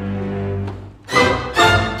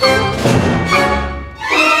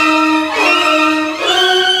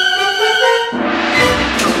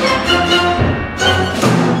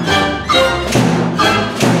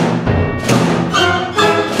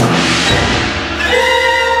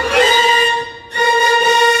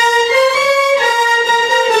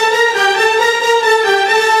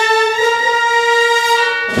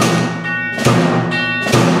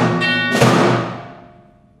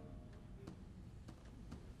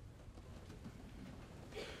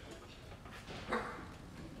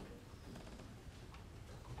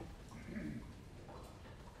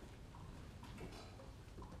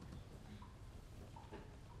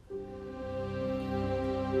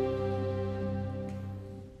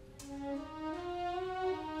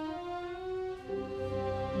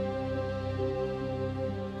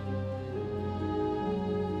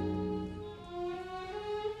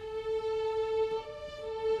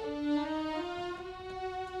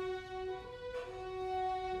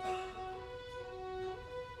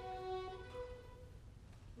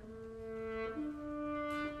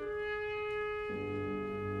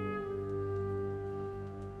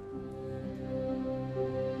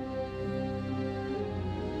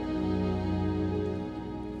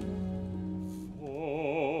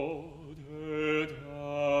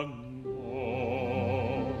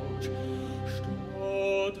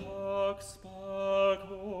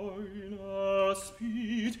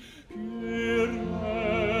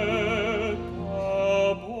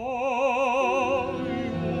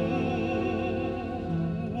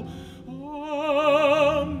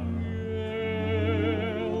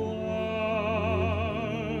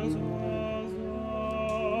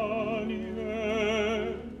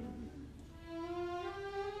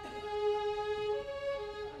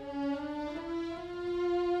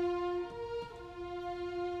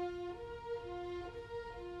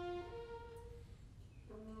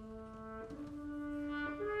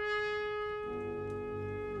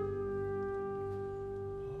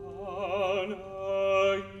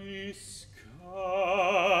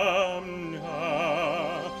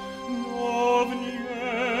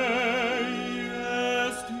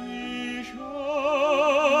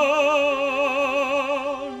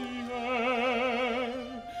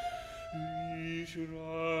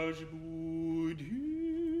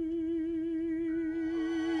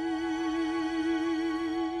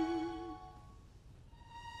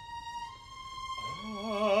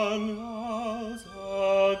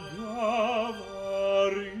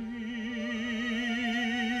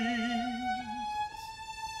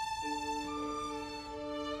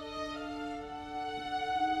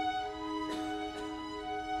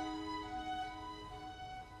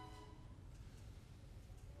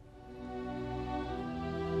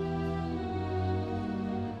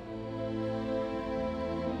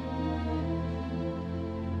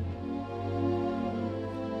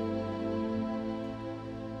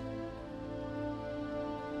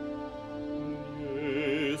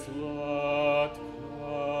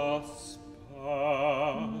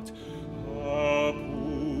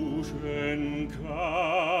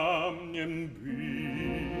 раннем быть.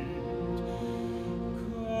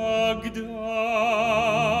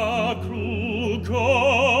 Когда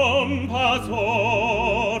кругом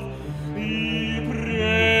позор и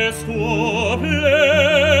преступление,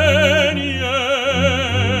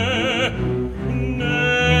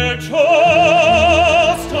 нечасто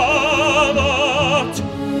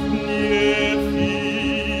не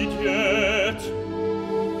видеть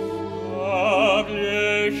облегчение.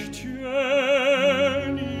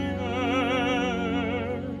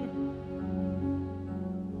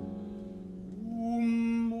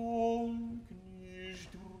 Умолкнешь,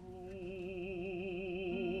 друг.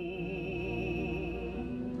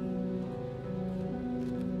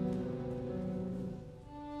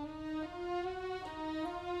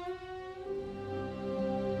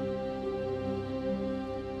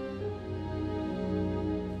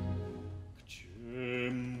 К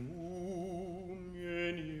чему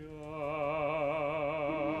меня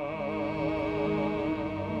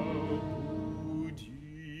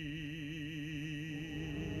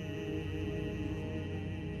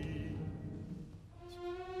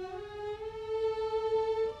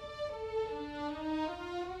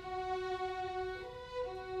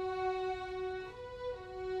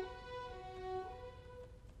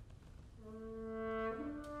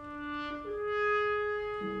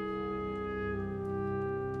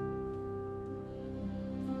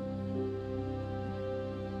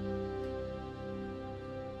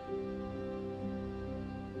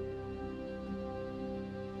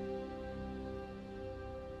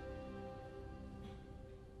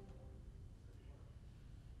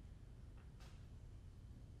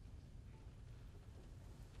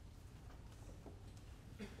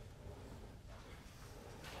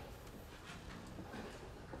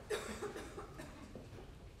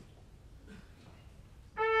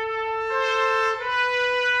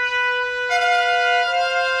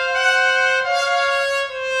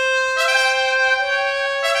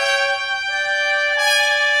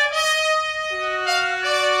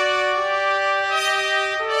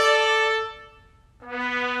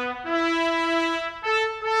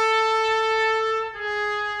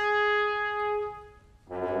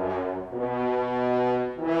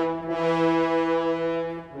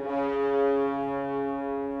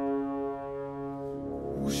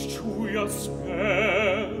чуя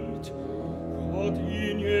смерть, хоть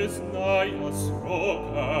и не зная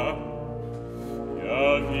срока, я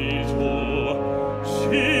вижу,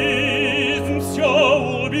 жизнь все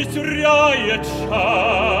убыстряет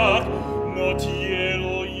шаг, но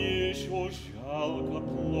телу еще жалко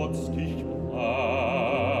плотских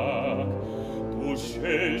благ.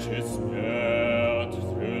 Душе же смерть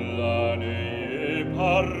желание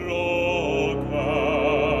порога.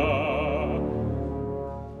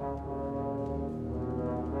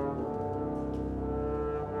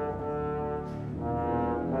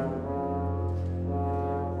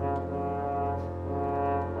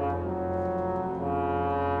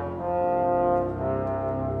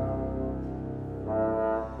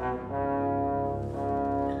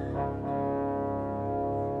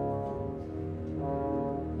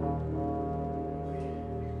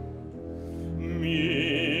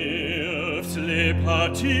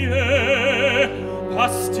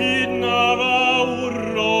 Постыдного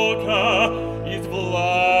урока из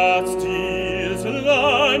власти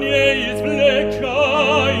зла не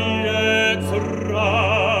извлекает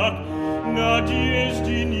зрак.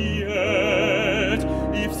 Надежды нет,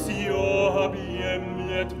 и все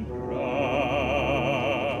объемлет мрак.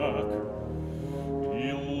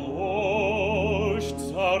 И ложь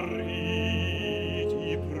царит,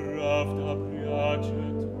 и правда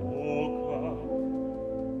прячет око.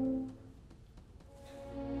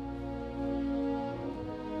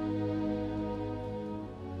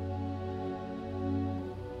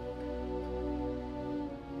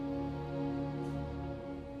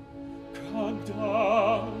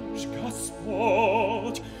 Когда ж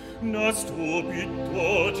Господь наступит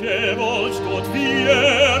то, чего ждет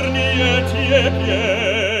вернее тебе,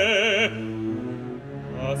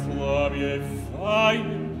 о славе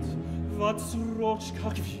вает в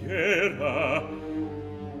отсрочках вера,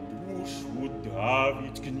 душу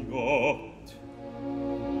давит гнет.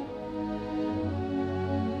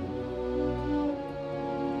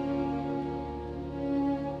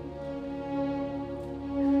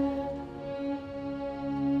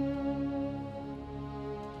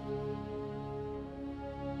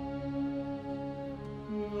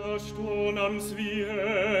 Что нам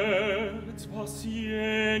свет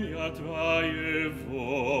спасения Твоего,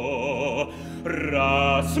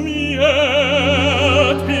 рассмеет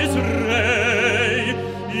безрей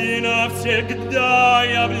и навсегда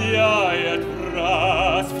являет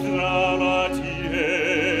враз в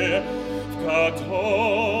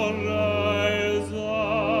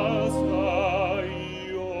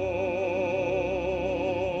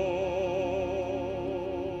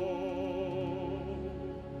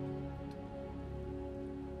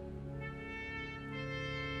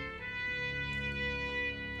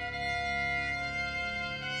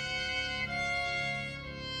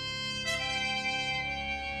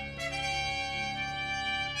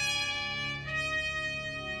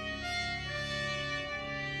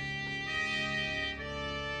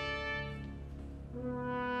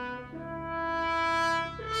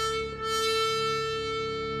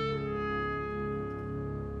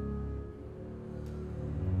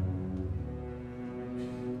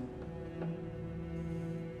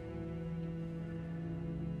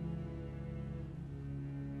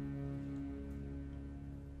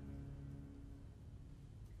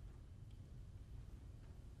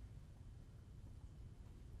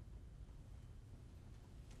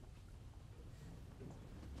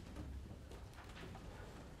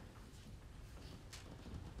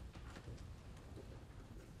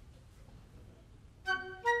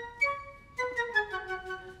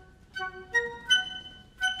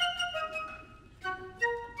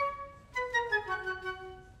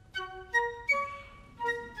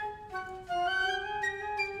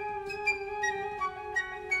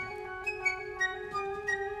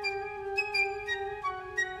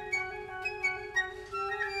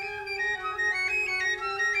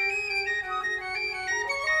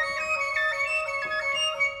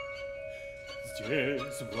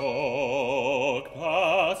звук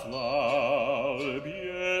послал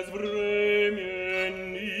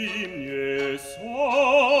безвременный мне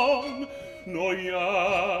сон, но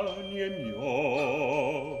я не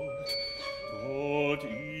мертв. Тот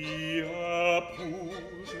и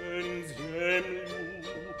опущен землю.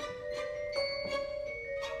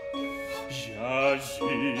 Я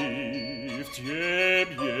жив в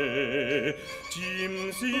тебе, тем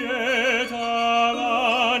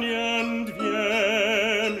светованием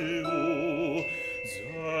дремлю,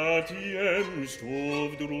 затем, что в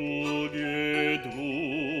друге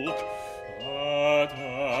друг отображен,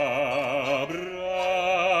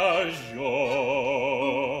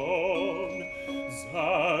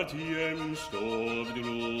 затем, что в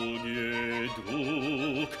друге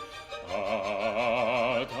друг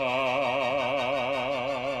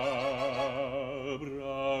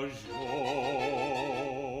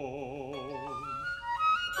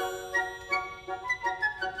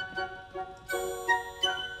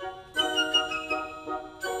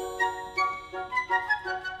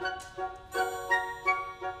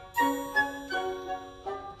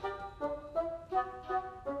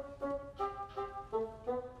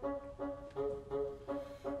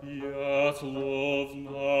я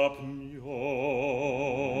словно мертв,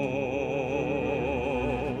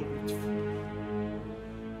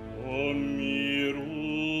 он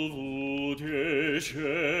миру в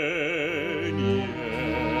утешение.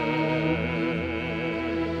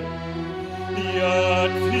 Я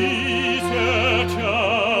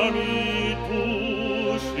тысячами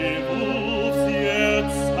душ живу в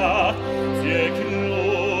сердцах, где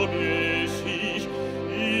любишь,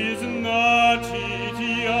 и значит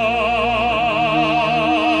я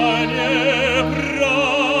не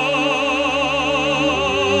прав,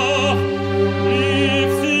 и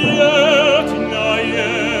всеядное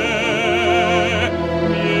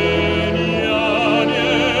меня не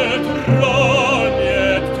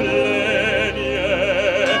тронет тление.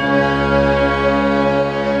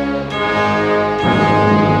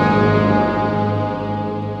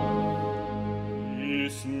 И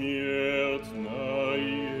смертное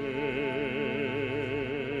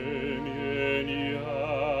меня не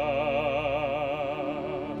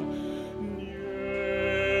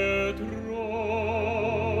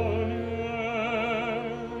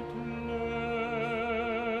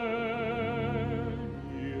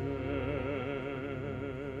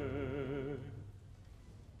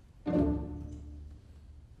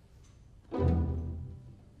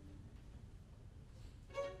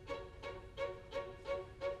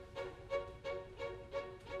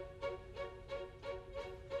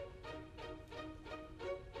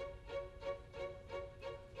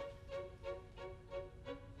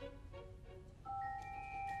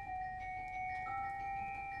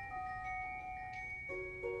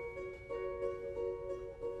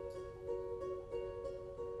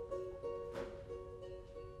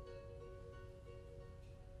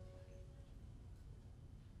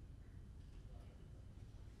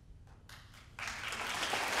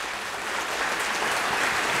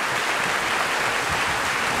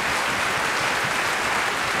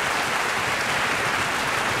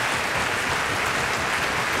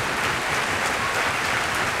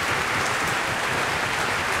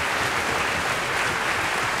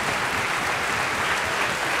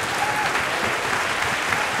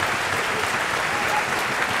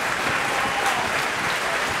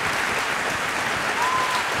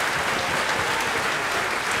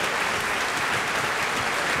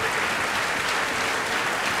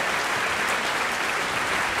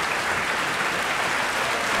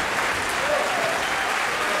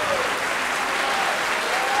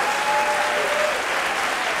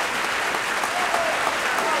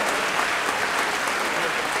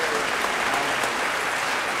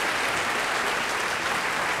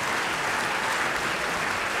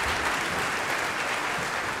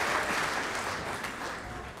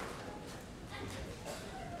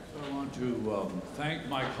thank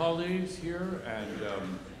my colleagues here, and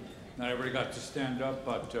not everybody got to stand up,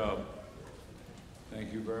 but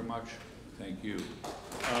thank you very much. Thank you.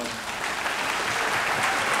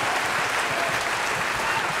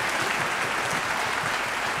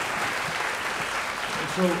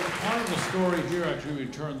 So part of the story here, actually,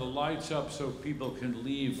 we turn the lights up so people can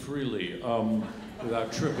leave freely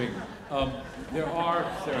without tripping. There are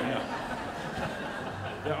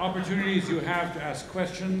opportunities you have to ask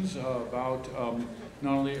questions about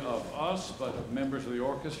not only of us, but of members of the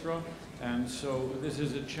orchestra. And so this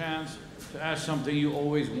is a chance to ask something you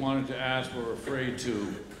always wanted to ask or were afraid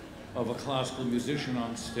to of a classical musician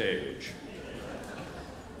on stage.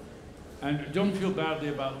 And don't feel badly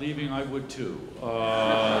about leaving, I would too.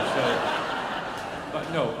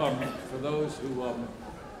 But no, for those who,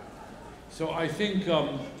 so I think,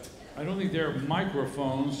 I don't think there are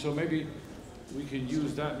microphones, so maybe we can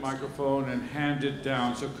use that microphone and hand it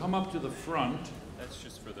down. So come up to the front. That's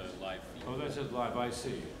just for the live feed. Oh, that's just live, I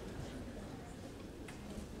see.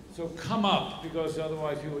 So come up, because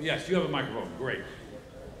otherwise people, yes, you have a microphone, great.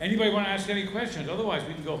 Anybody want to ask any questions? Otherwise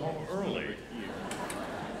we can go home early.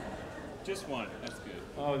 Just one, that's good.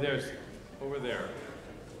 Oh, there's, over there.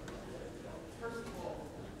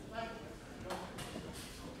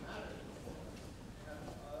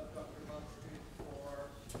 Dr. Botstein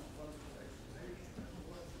for wonderful explanation.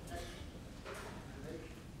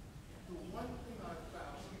 The one thing I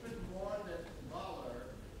found, even more than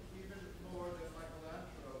Mahler, even more than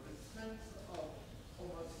Michelangelo, the sense of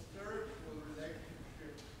almost spiritual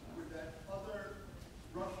relationship with that other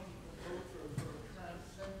Russian composer who sort of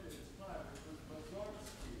transcended his time, which was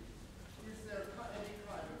Mussorgsky. Is there any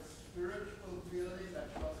kind of spiritual feeling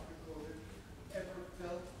that Shostakovich ever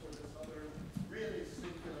felt for this other really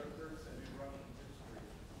singular person in Russian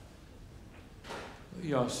history?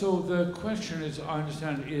 Yeah, so the question is, I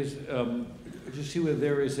understand, is to see whether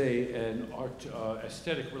there is an art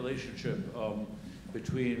aesthetic relationship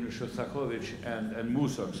between Shostakovich and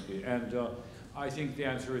Mussorgsky, and I think the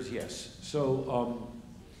answer is yes. So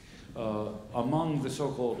among the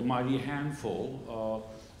so-called mighty handful,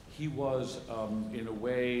 he was in a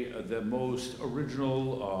way the most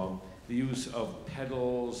original, the use of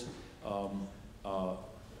pedals,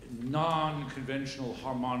 non-conventional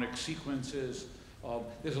harmonic sequences.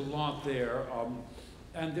 There's a lot there.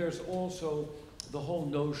 And there's also the whole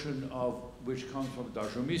notion of, which comes from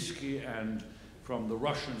Darzymirsky and from the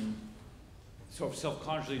Russian sort of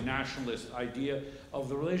self-consciously nationalist idea of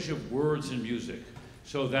the relationship of words and music.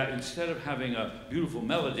 So that instead of having a beautiful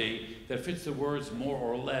melody that fits the words more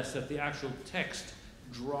or less, that the actual text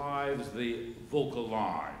drives the vocal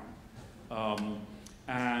line.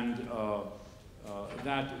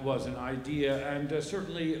 That was an idea, and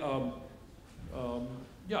certainly,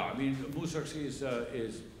 yeah, I mean,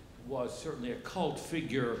 Mussorgsky was certainly a cult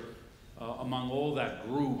figure among all that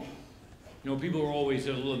group. You know, people were always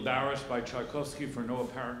a little embarrassed by Tchaikovsky for no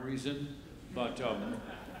apparent reason, but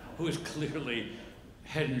who is clearly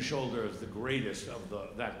head and shoulders the greatest of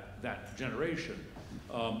that generation.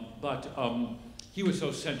 He was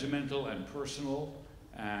so sentimental and personal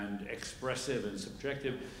and expressive and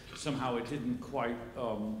subjective, somehow it didn't quite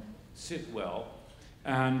sit well.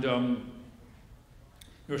 And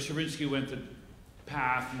Stravinsky went the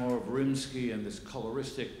path more of Rimsky and this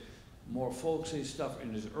coloristic, more folksy stuff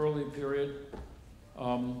in his early period.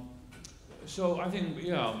 So I think,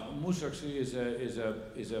 yeah, Mussorgsky is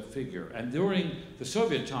a figure. And during the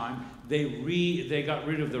Soviet time, they got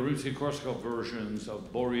rid of the Rimsky-Korsakov versions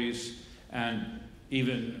of Boris and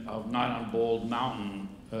even of Night on Bald Mountain,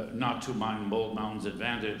 not to Night on Bald Mountain's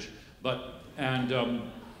advantage,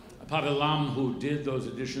 Pavel Lam, who did those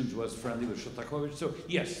editions, was friendly with Shostakovich. So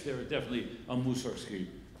yes, there is definitely a Mussorgsky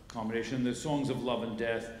combination. The Songs of Love and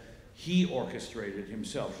Death, he orchestrated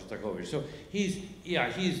himself, Shostakovich. So he's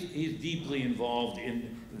deeply involved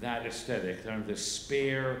in that aesthetic, kind of the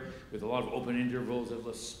spare, with a lot of open intervals, of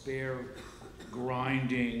the spare,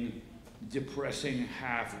 grinding, depressing,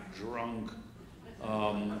 half-drunk,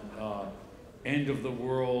 end of the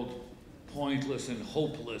world, pointless and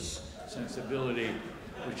hopeless sensibility,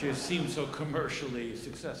 which seems so commercially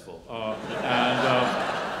successful. So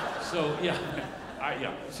yeah,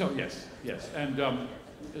 so yes, and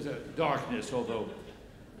there's a darkness, although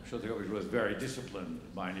Shostakovich was very disciplined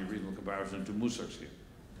by any reasonable comparison to Mussorgsky.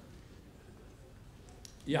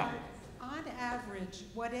 Yeah. On average,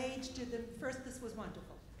 what age did first, this was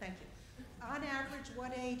wonderful, thank you. On average,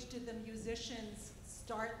 what age did the musicians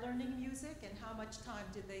start learning music, and how much time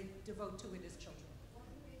did they devote to it as children?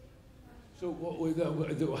 So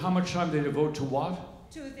how much time they devote to what?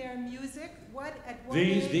 To their music. At what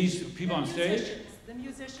age? These people on stage? The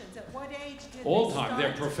musicians. At what age did all they time. start?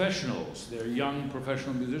 They're professionals. They're young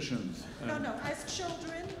professional musicians. No. As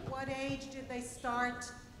children, what age did they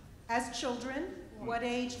start? As children, what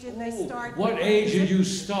age did they start? What age did you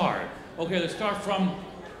start? Okay, let's start from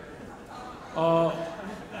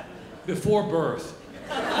before birth.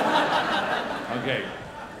 Okay,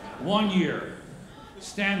 1 year.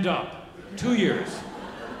 Stand up. 2 years.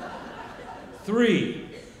 3.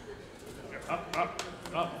 Up,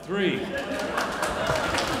 3. 4.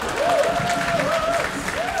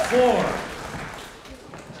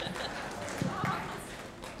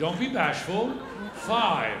 Don't be bashful.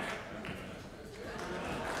 5.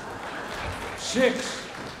 6.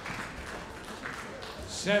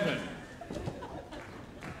 7.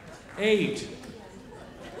 8.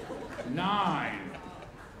 9.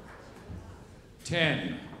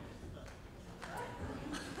 10,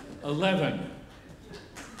 11,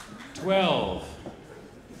 12,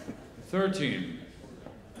 13,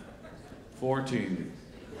 14,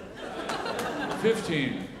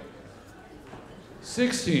 15,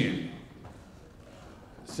 16,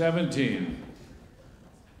 17.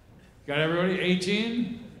 Got everybody?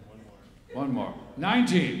 18? One more.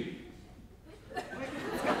 19.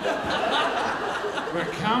 We're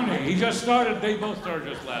counting. He just started, they both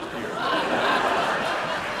started just last year.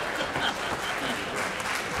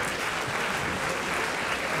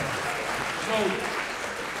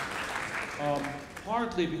 So,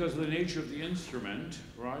 partly because of the nature of the instrument,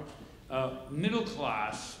 right? Middle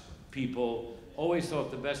class people always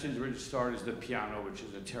thought the best instrument to start is the piano, which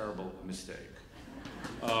is a terrible mistake.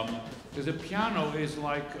 Because the piano is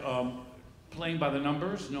like playing by the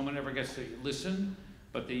numbers. No one ever gets to listen,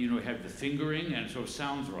 but they, have the fingering and it sort of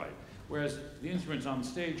sounds right. Whereas the instruments on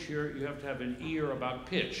stage here, you have to have an ear about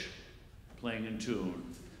pitch, playing in tune.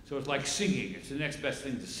 So it's like singing. It's the next best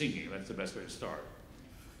thing to singing. That's the best way to start.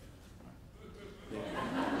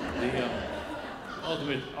 The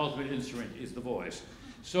ultimate instrument is the voice.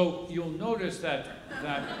 So you'll notice that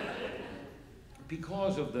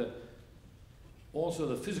because of also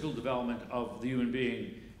the physical development of the human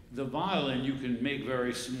being, the violin you can make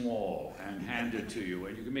very small and hand it to you,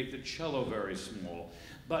 and you can make the cello very small.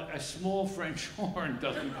 But a small French horn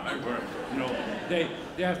doesn't work. They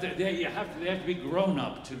have to be grown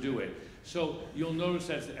up to do it. So you'll notice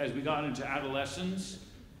that as we got into adolescence,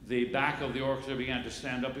 the back of the orchestra began to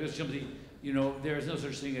stand up because simply, there is no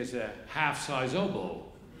such thing as a half-size oboe.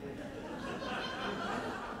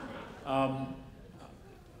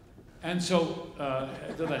 And so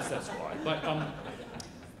that's why. But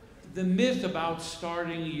the myth about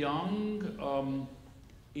starting young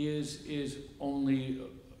is only,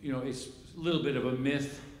 it's a little bit of a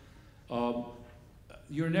myth.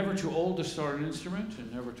 You're never too old to start an instrument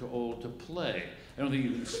and never too old to play. I don't think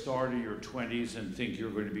you can start in your 20s and think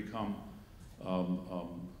you're going to become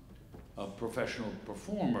a professional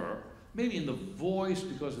performer. Maybe in the voice,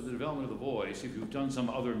 because of the development of the voice, if you've done some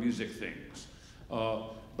other music things.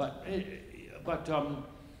 But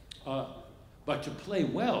to play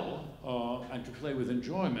well and to play with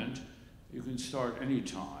enjoyment, you can start any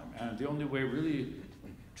time. And the only way really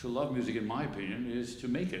to love music, in my opinion, is to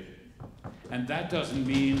make it. And that doesn't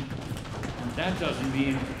mean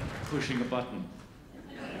pushing a button.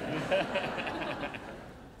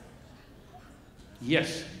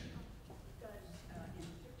 Yes.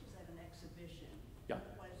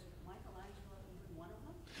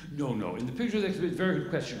 No. In the picture of the exhibit, very good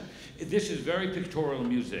question. This is very pictorial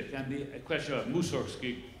music, and the question of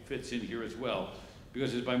Mussorgsky fits in here as well,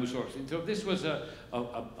 because it's by Mussorgsky. So this was an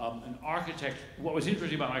architect. What was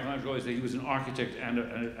interesting about Michelangelo is that he was an architect and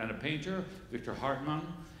a painter, Victor Hartmann,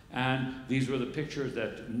 and these were the pictures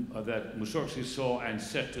that Mussorgsky saw and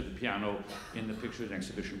set to the piano in the picture of the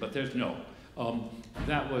exhibition. But there's no.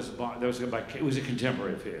 It was a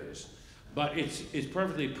contemporary of his. But it's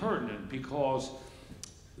perfectly pertinent because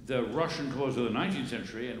the Russian composer of the 19th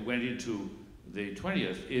century and went into the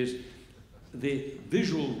 20th is the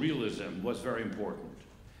visual realism was very important.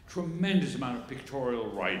 Tremendous amount of pictorial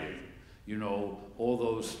writing, all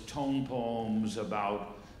those tone poems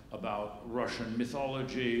about Russian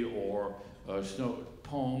mythology or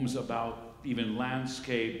poems about even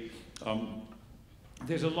landscape.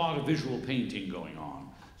 There's a lot of visual painting going on.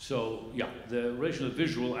 So yeah, the relation of the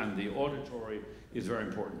visual and the auditory is very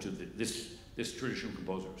important to this tradition of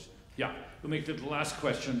composers. Yeah, we'll make it the last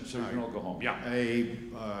question so we can all go home. Yeah. A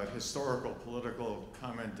historical, political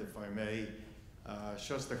comment, if I may.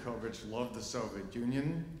 Shostakovich loved the Soviet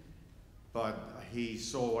Union, but he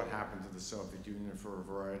saw what happened to the Soviet Union for a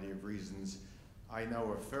variety of reasons. I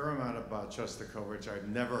know a fair amount about Shostakovich. I've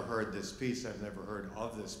never heard this piece. I've never heard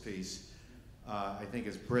of this piece. I think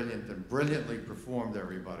it's brilliant and brilliantly performed,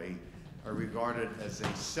 everybody. I regard it as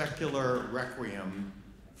a secular requiem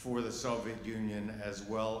for the Soviet Union as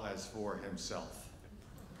well as for himself.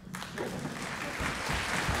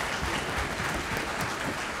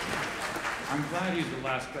 I'm glad he's the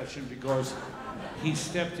last question because he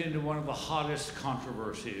stepped into one of the hottest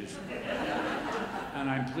controversies. And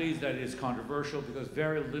I'm pleased that it is controversial because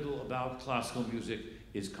very little about classical music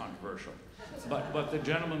is controversial. But what the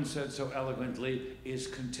gentleman said so eloquently is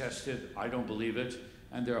contested. I don't believe it.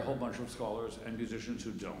 And there are a whole bunch of scholars and musicians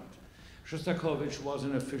who don't. Shostakovich was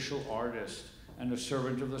an official artist and a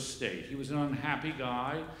servant of the state. He was an unhappy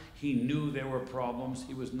guy. He knew there were problems.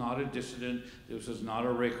 He was not a dissident. This was not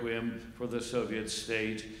a requiem for the Soviet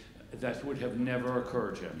state. That would have never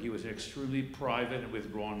occurred to him. He was an extremely private and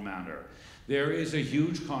withdrawn manner. There is a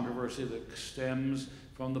huge controversy that stems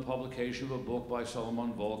from the publication of a book by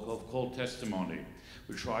Solomon Volkov called Testimony,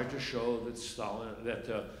 which tried to show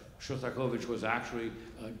that Shostakovich was actually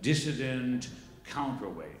a dissident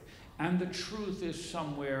counterweight. And the truth is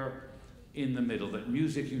somewhere in the middle, that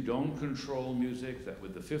music, you don't control music, that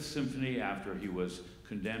with the Fifth Symphony, after he was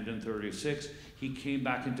condemned in 36, he came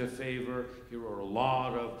back into favor. He wrote a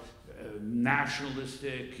lot of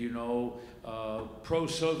nationalistic,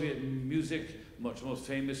 pro-Soviet music. Much most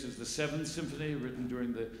famous is the Seventh Symphony, written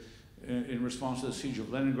during in response to the siege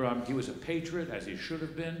of Leningrad. He was a patriot, as he should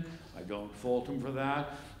have been. I don't fault him for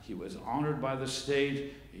that. He was honored by the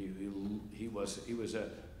state. He was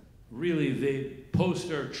really the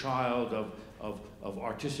poster child of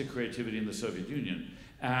artistic creativity in the Soviet Union.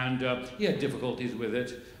 And he had difficulties with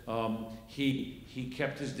it. He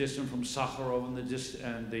kept his distance from Sakharov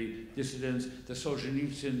and the dissidents. The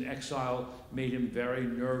Solzhenitsyn exile made him very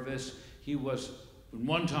nervous. He was,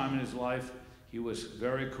 one time in his life, he was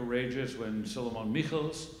very courageous when Solomon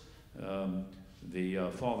Michels,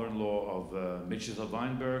 the father-in-law of Mieczysław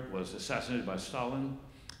Weinberg, was assassinated by Stalin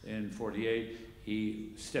in 48.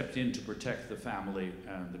 He stepped in to protect the family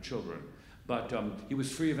and the children. But he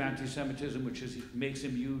was free of anti-Semitism, which makes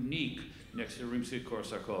him unique next to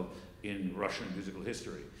Rimsky-Korsakov in Russian musical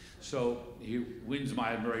history. So he wins my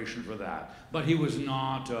admiration for that. But he was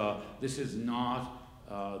not, this is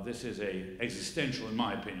a existential, in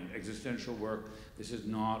my opinion, existential work. This is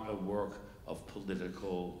not a work of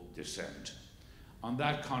political dissent. On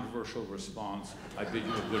that controversial response, I bid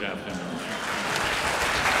you a good afternoon.